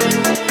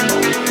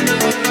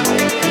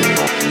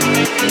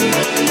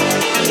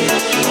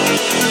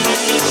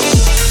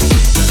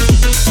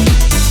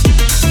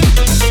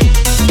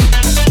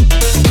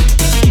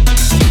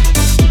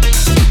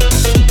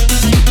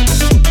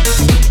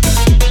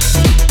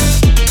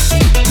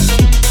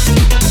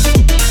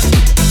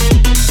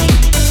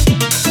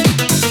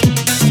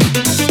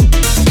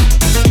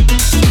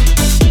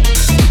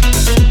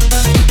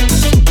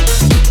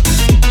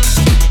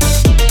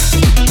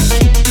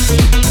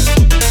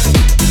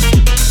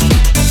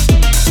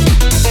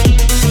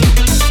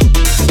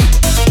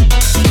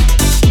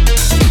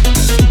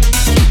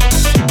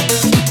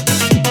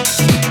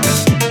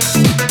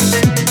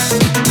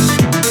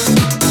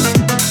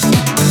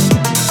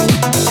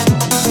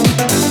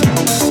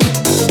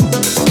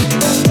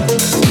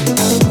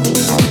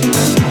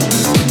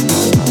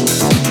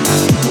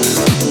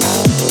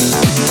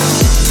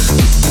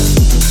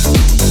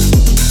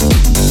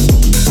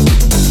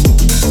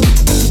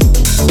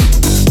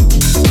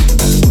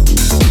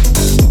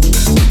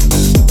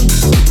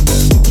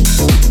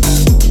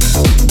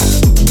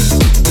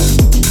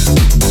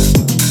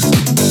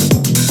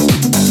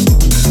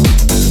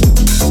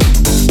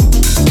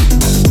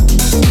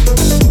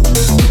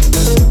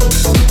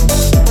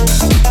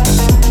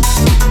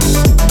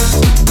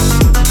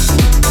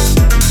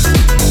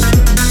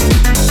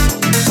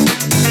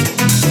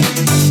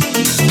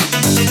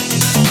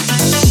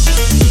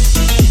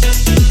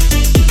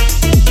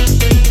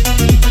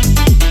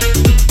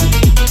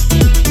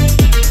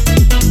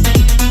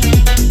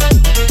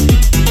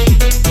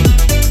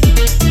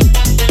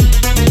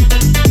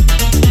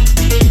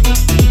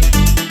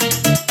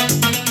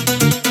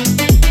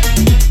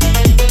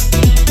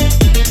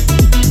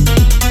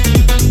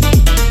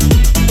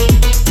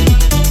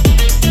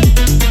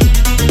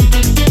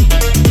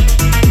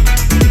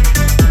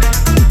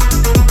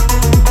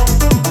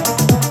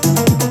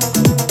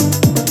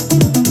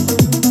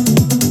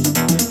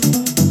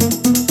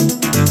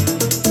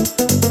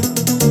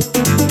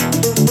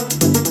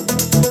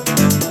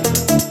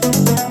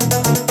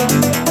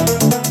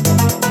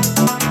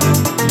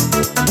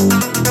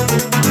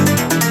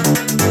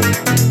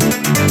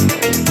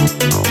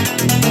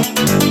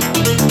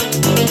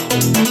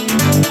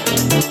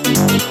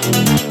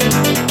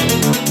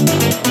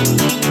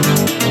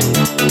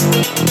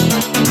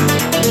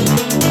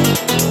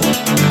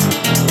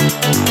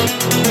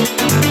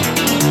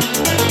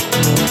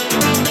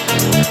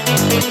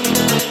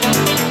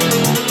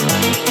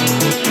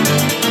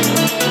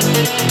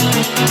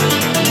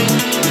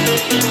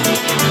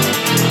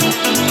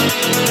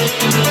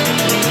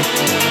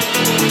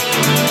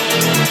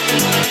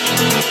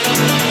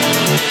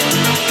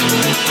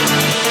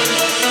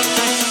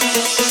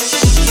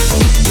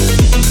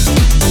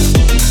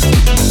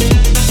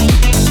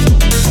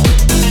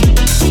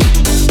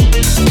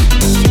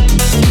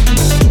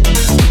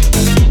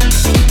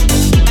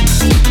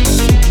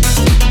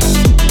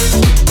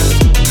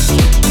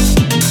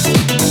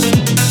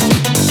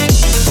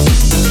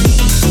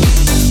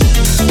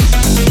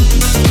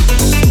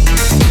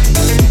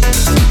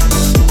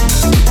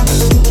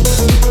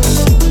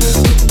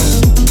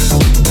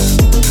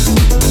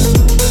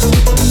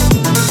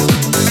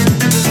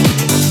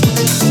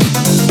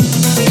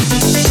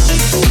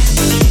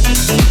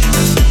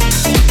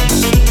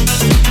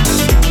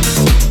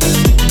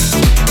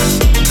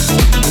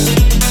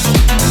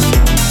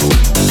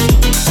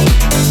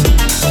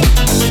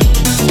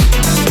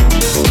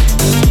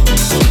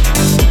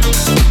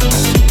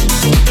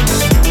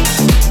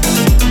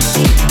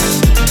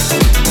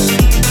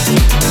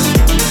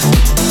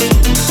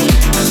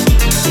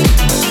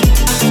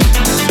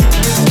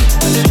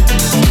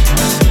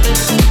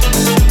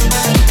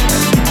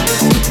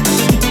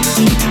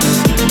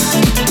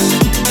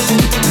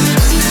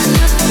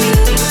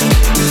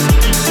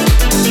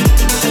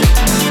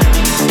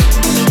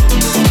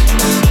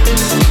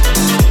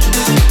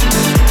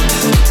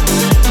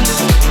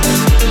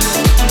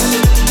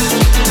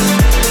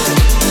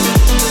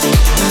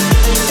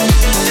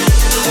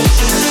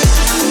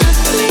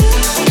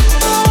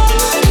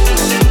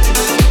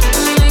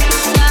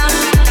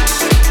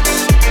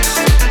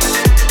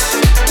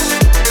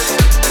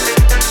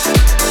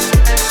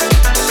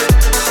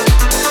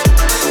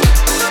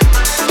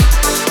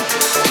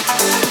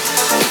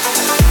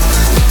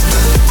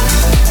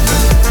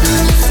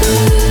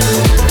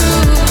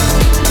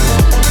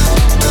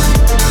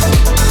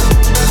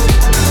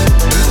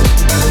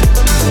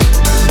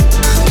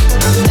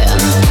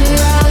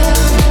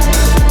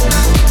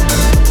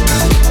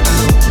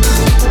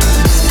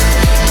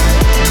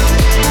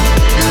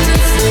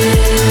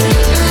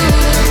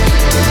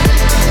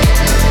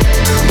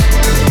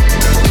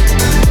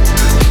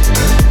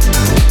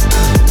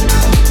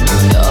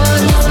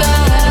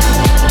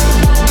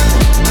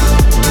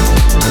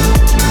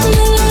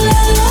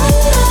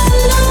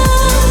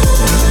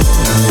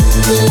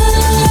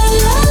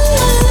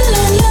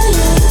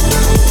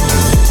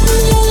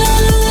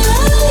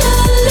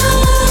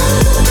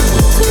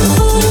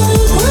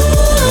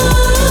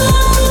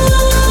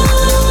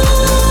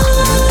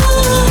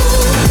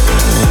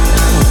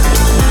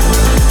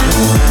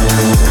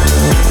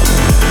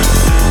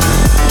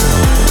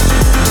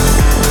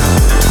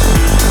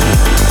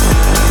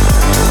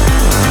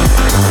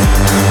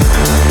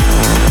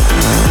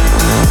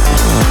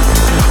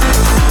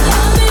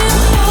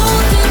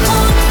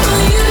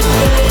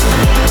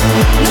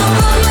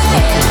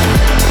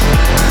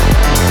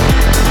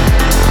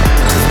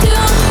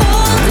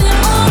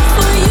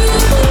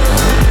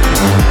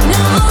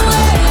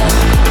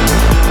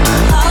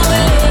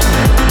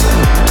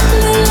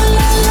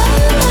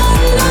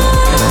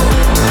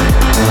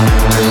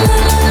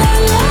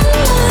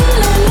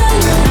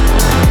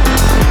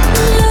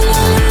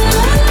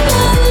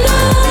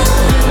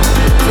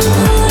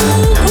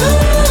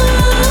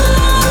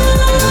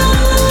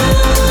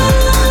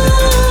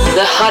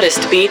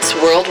 hottest beats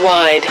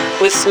worldwide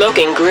with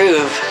Smoking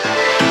Groove.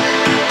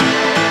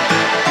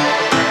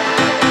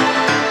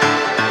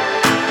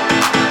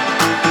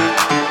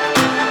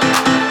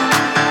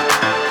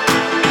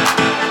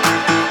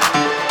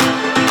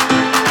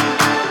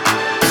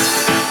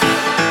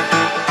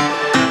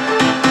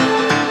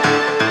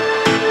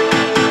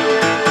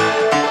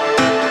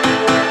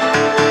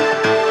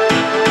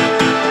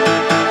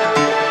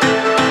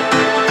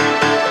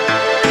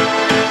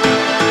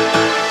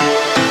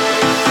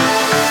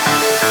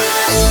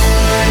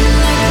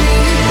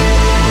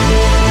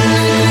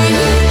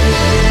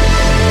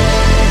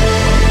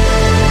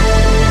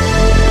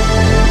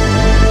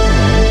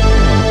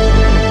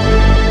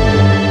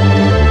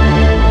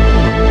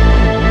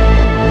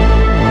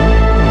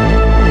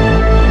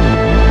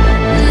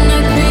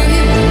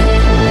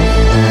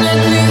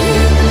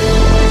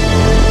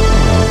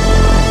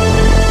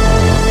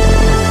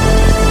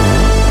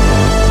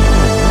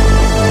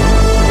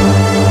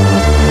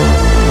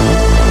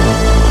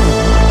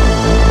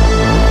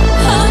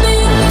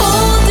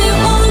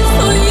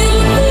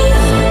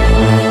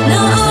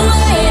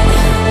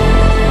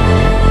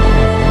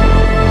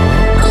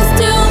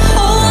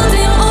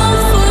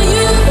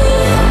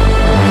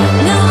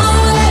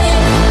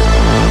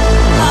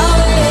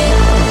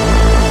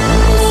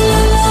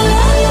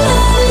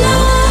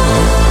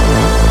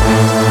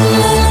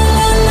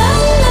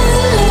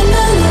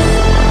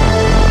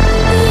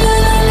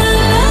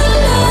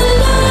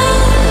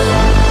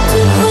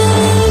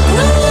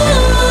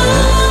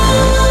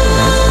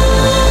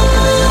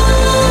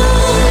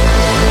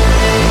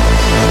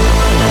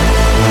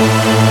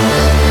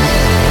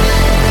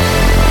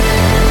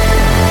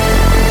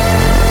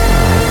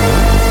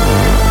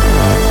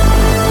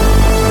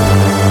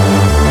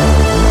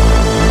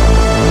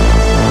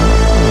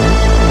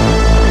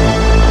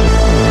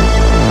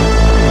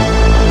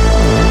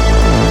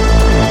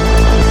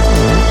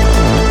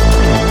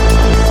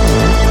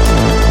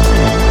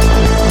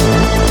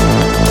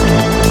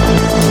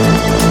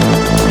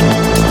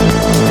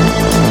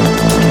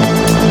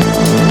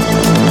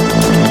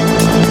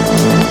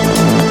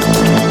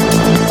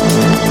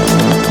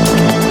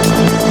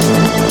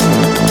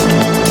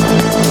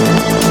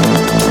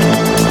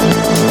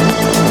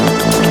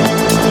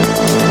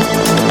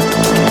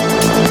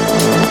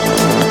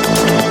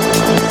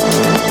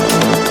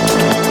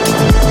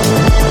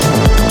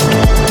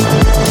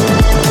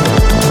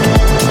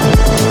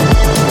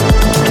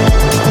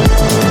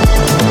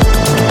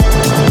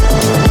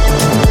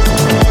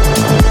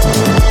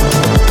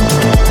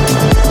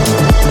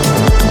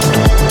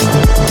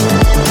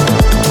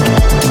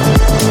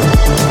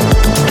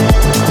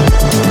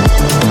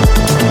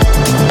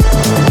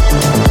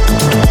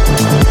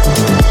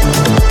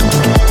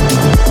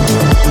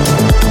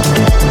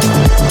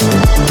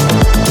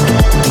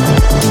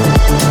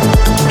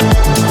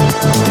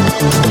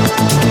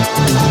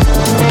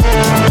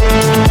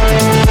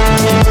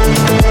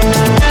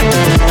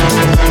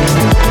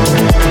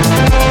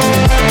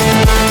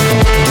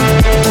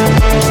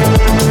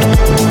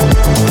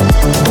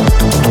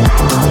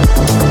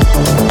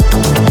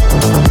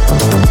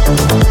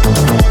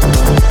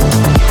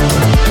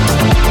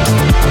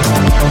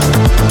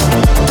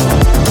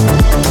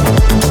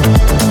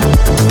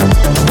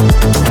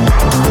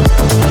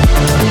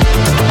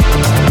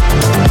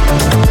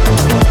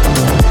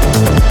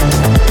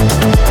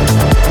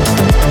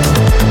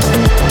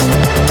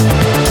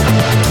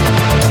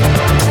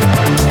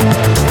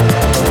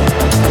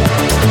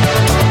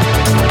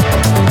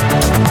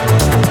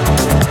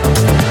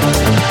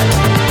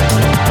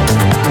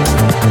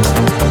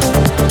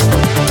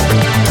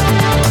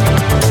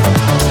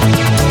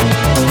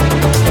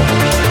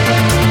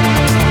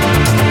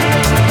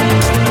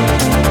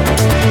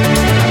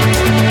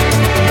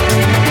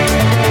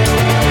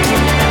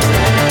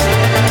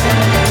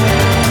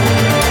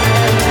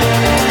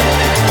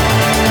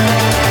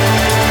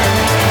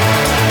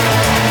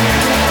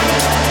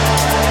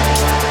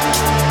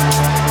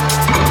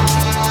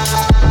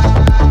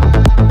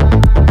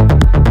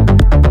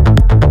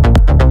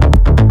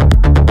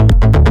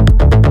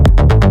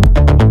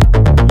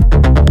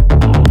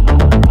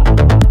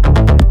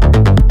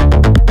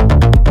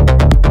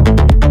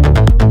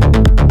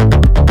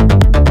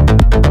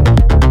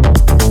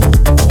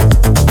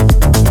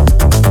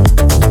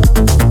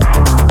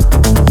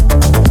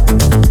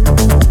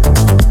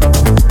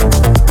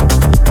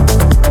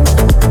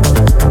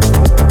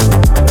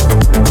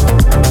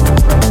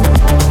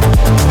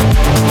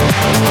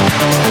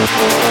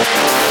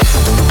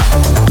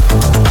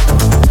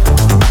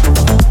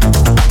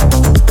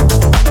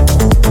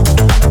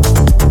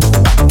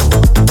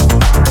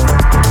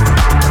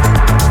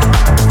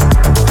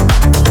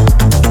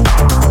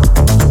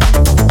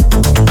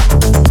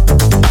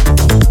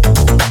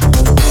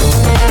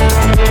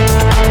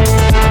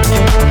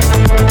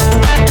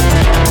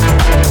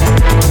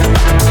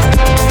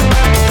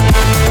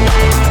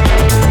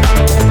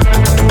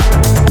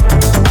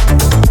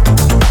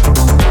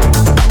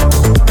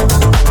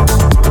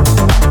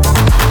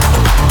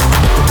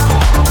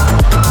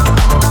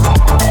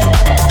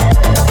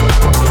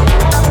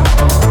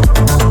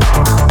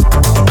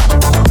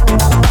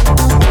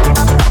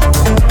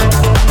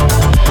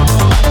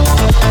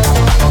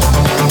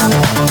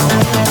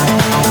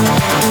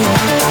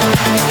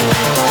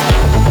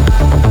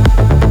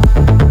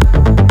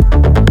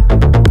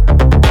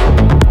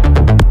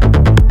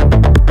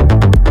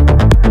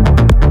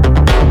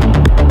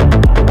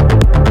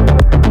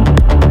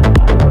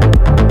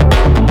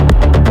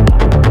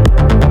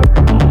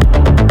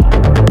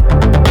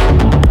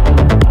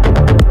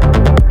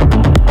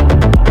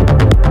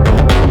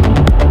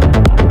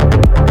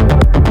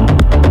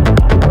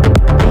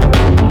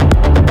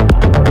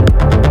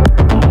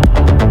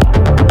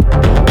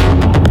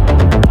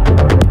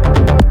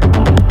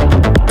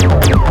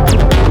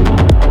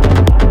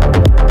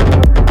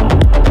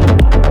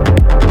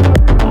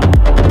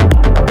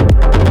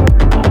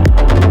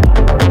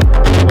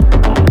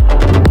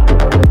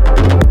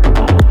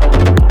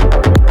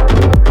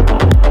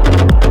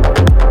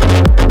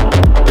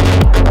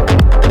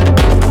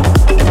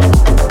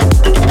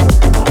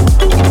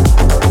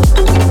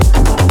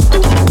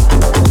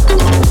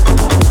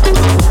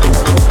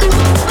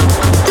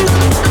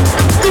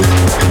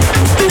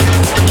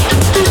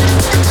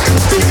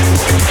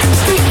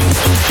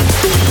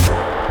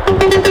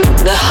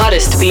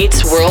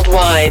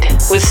 Worldwide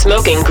with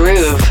Smoking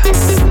Groove.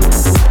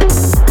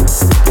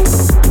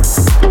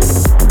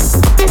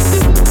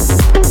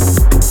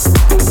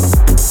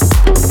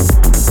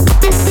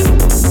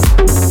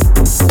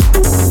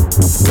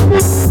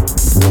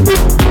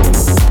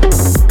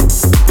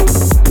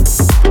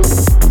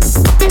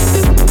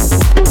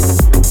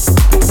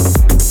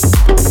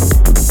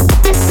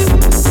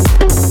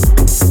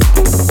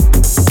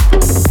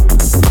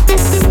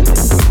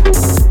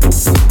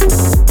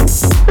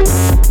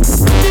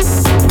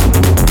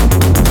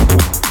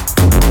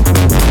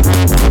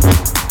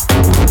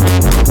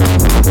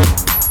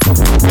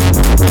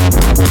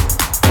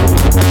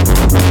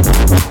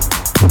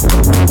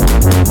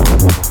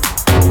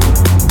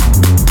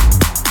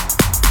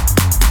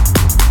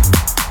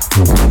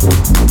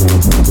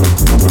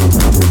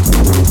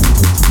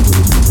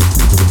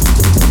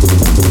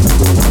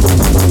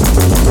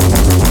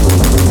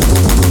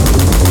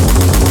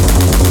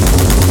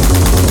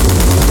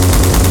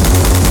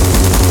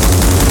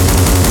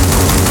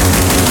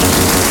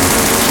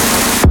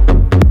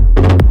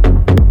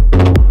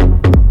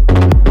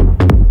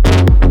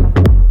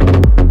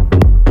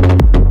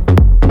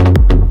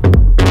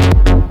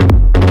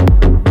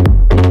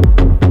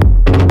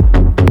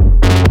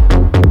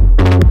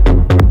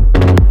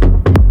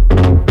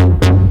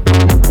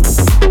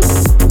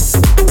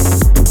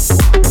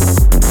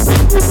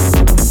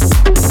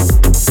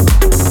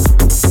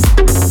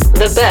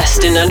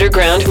 In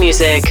underground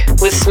music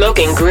with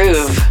Smoking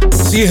Groove.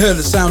 So you heard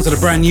the sounds of the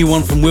brand new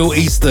one from Will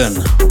Easton,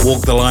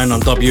 Walk the Line on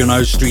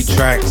W&O Street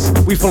Tracks.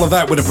 We follow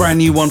that with a brand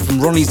new one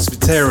from Ronnie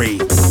Spiteri,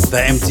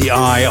 The Empty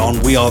Eye on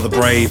We Are the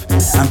Brave,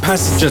 and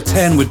Passenger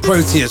 10 with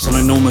Proteus on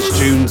Enormous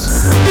Tunes.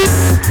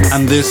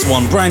 And this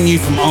one, brand new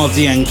from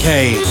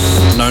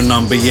RDNK, No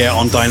Number Yet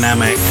on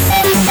Dynamic.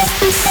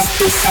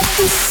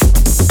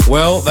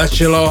 Well, that's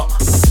your lot.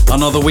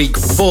 Another week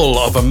full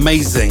of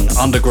amazing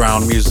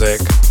underground music.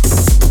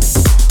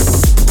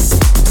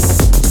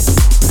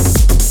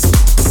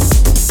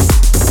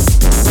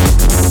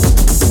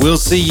 We'll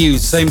see you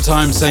same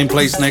time, same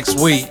place next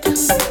week.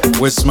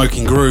 We're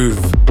Smoking Groove.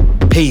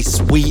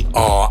 Peace. We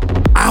are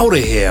out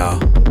of here.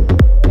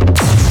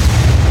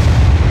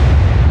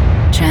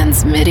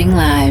 Transmitting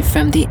live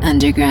from the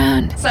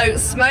underground. So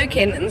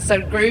smoking and so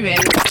grooving.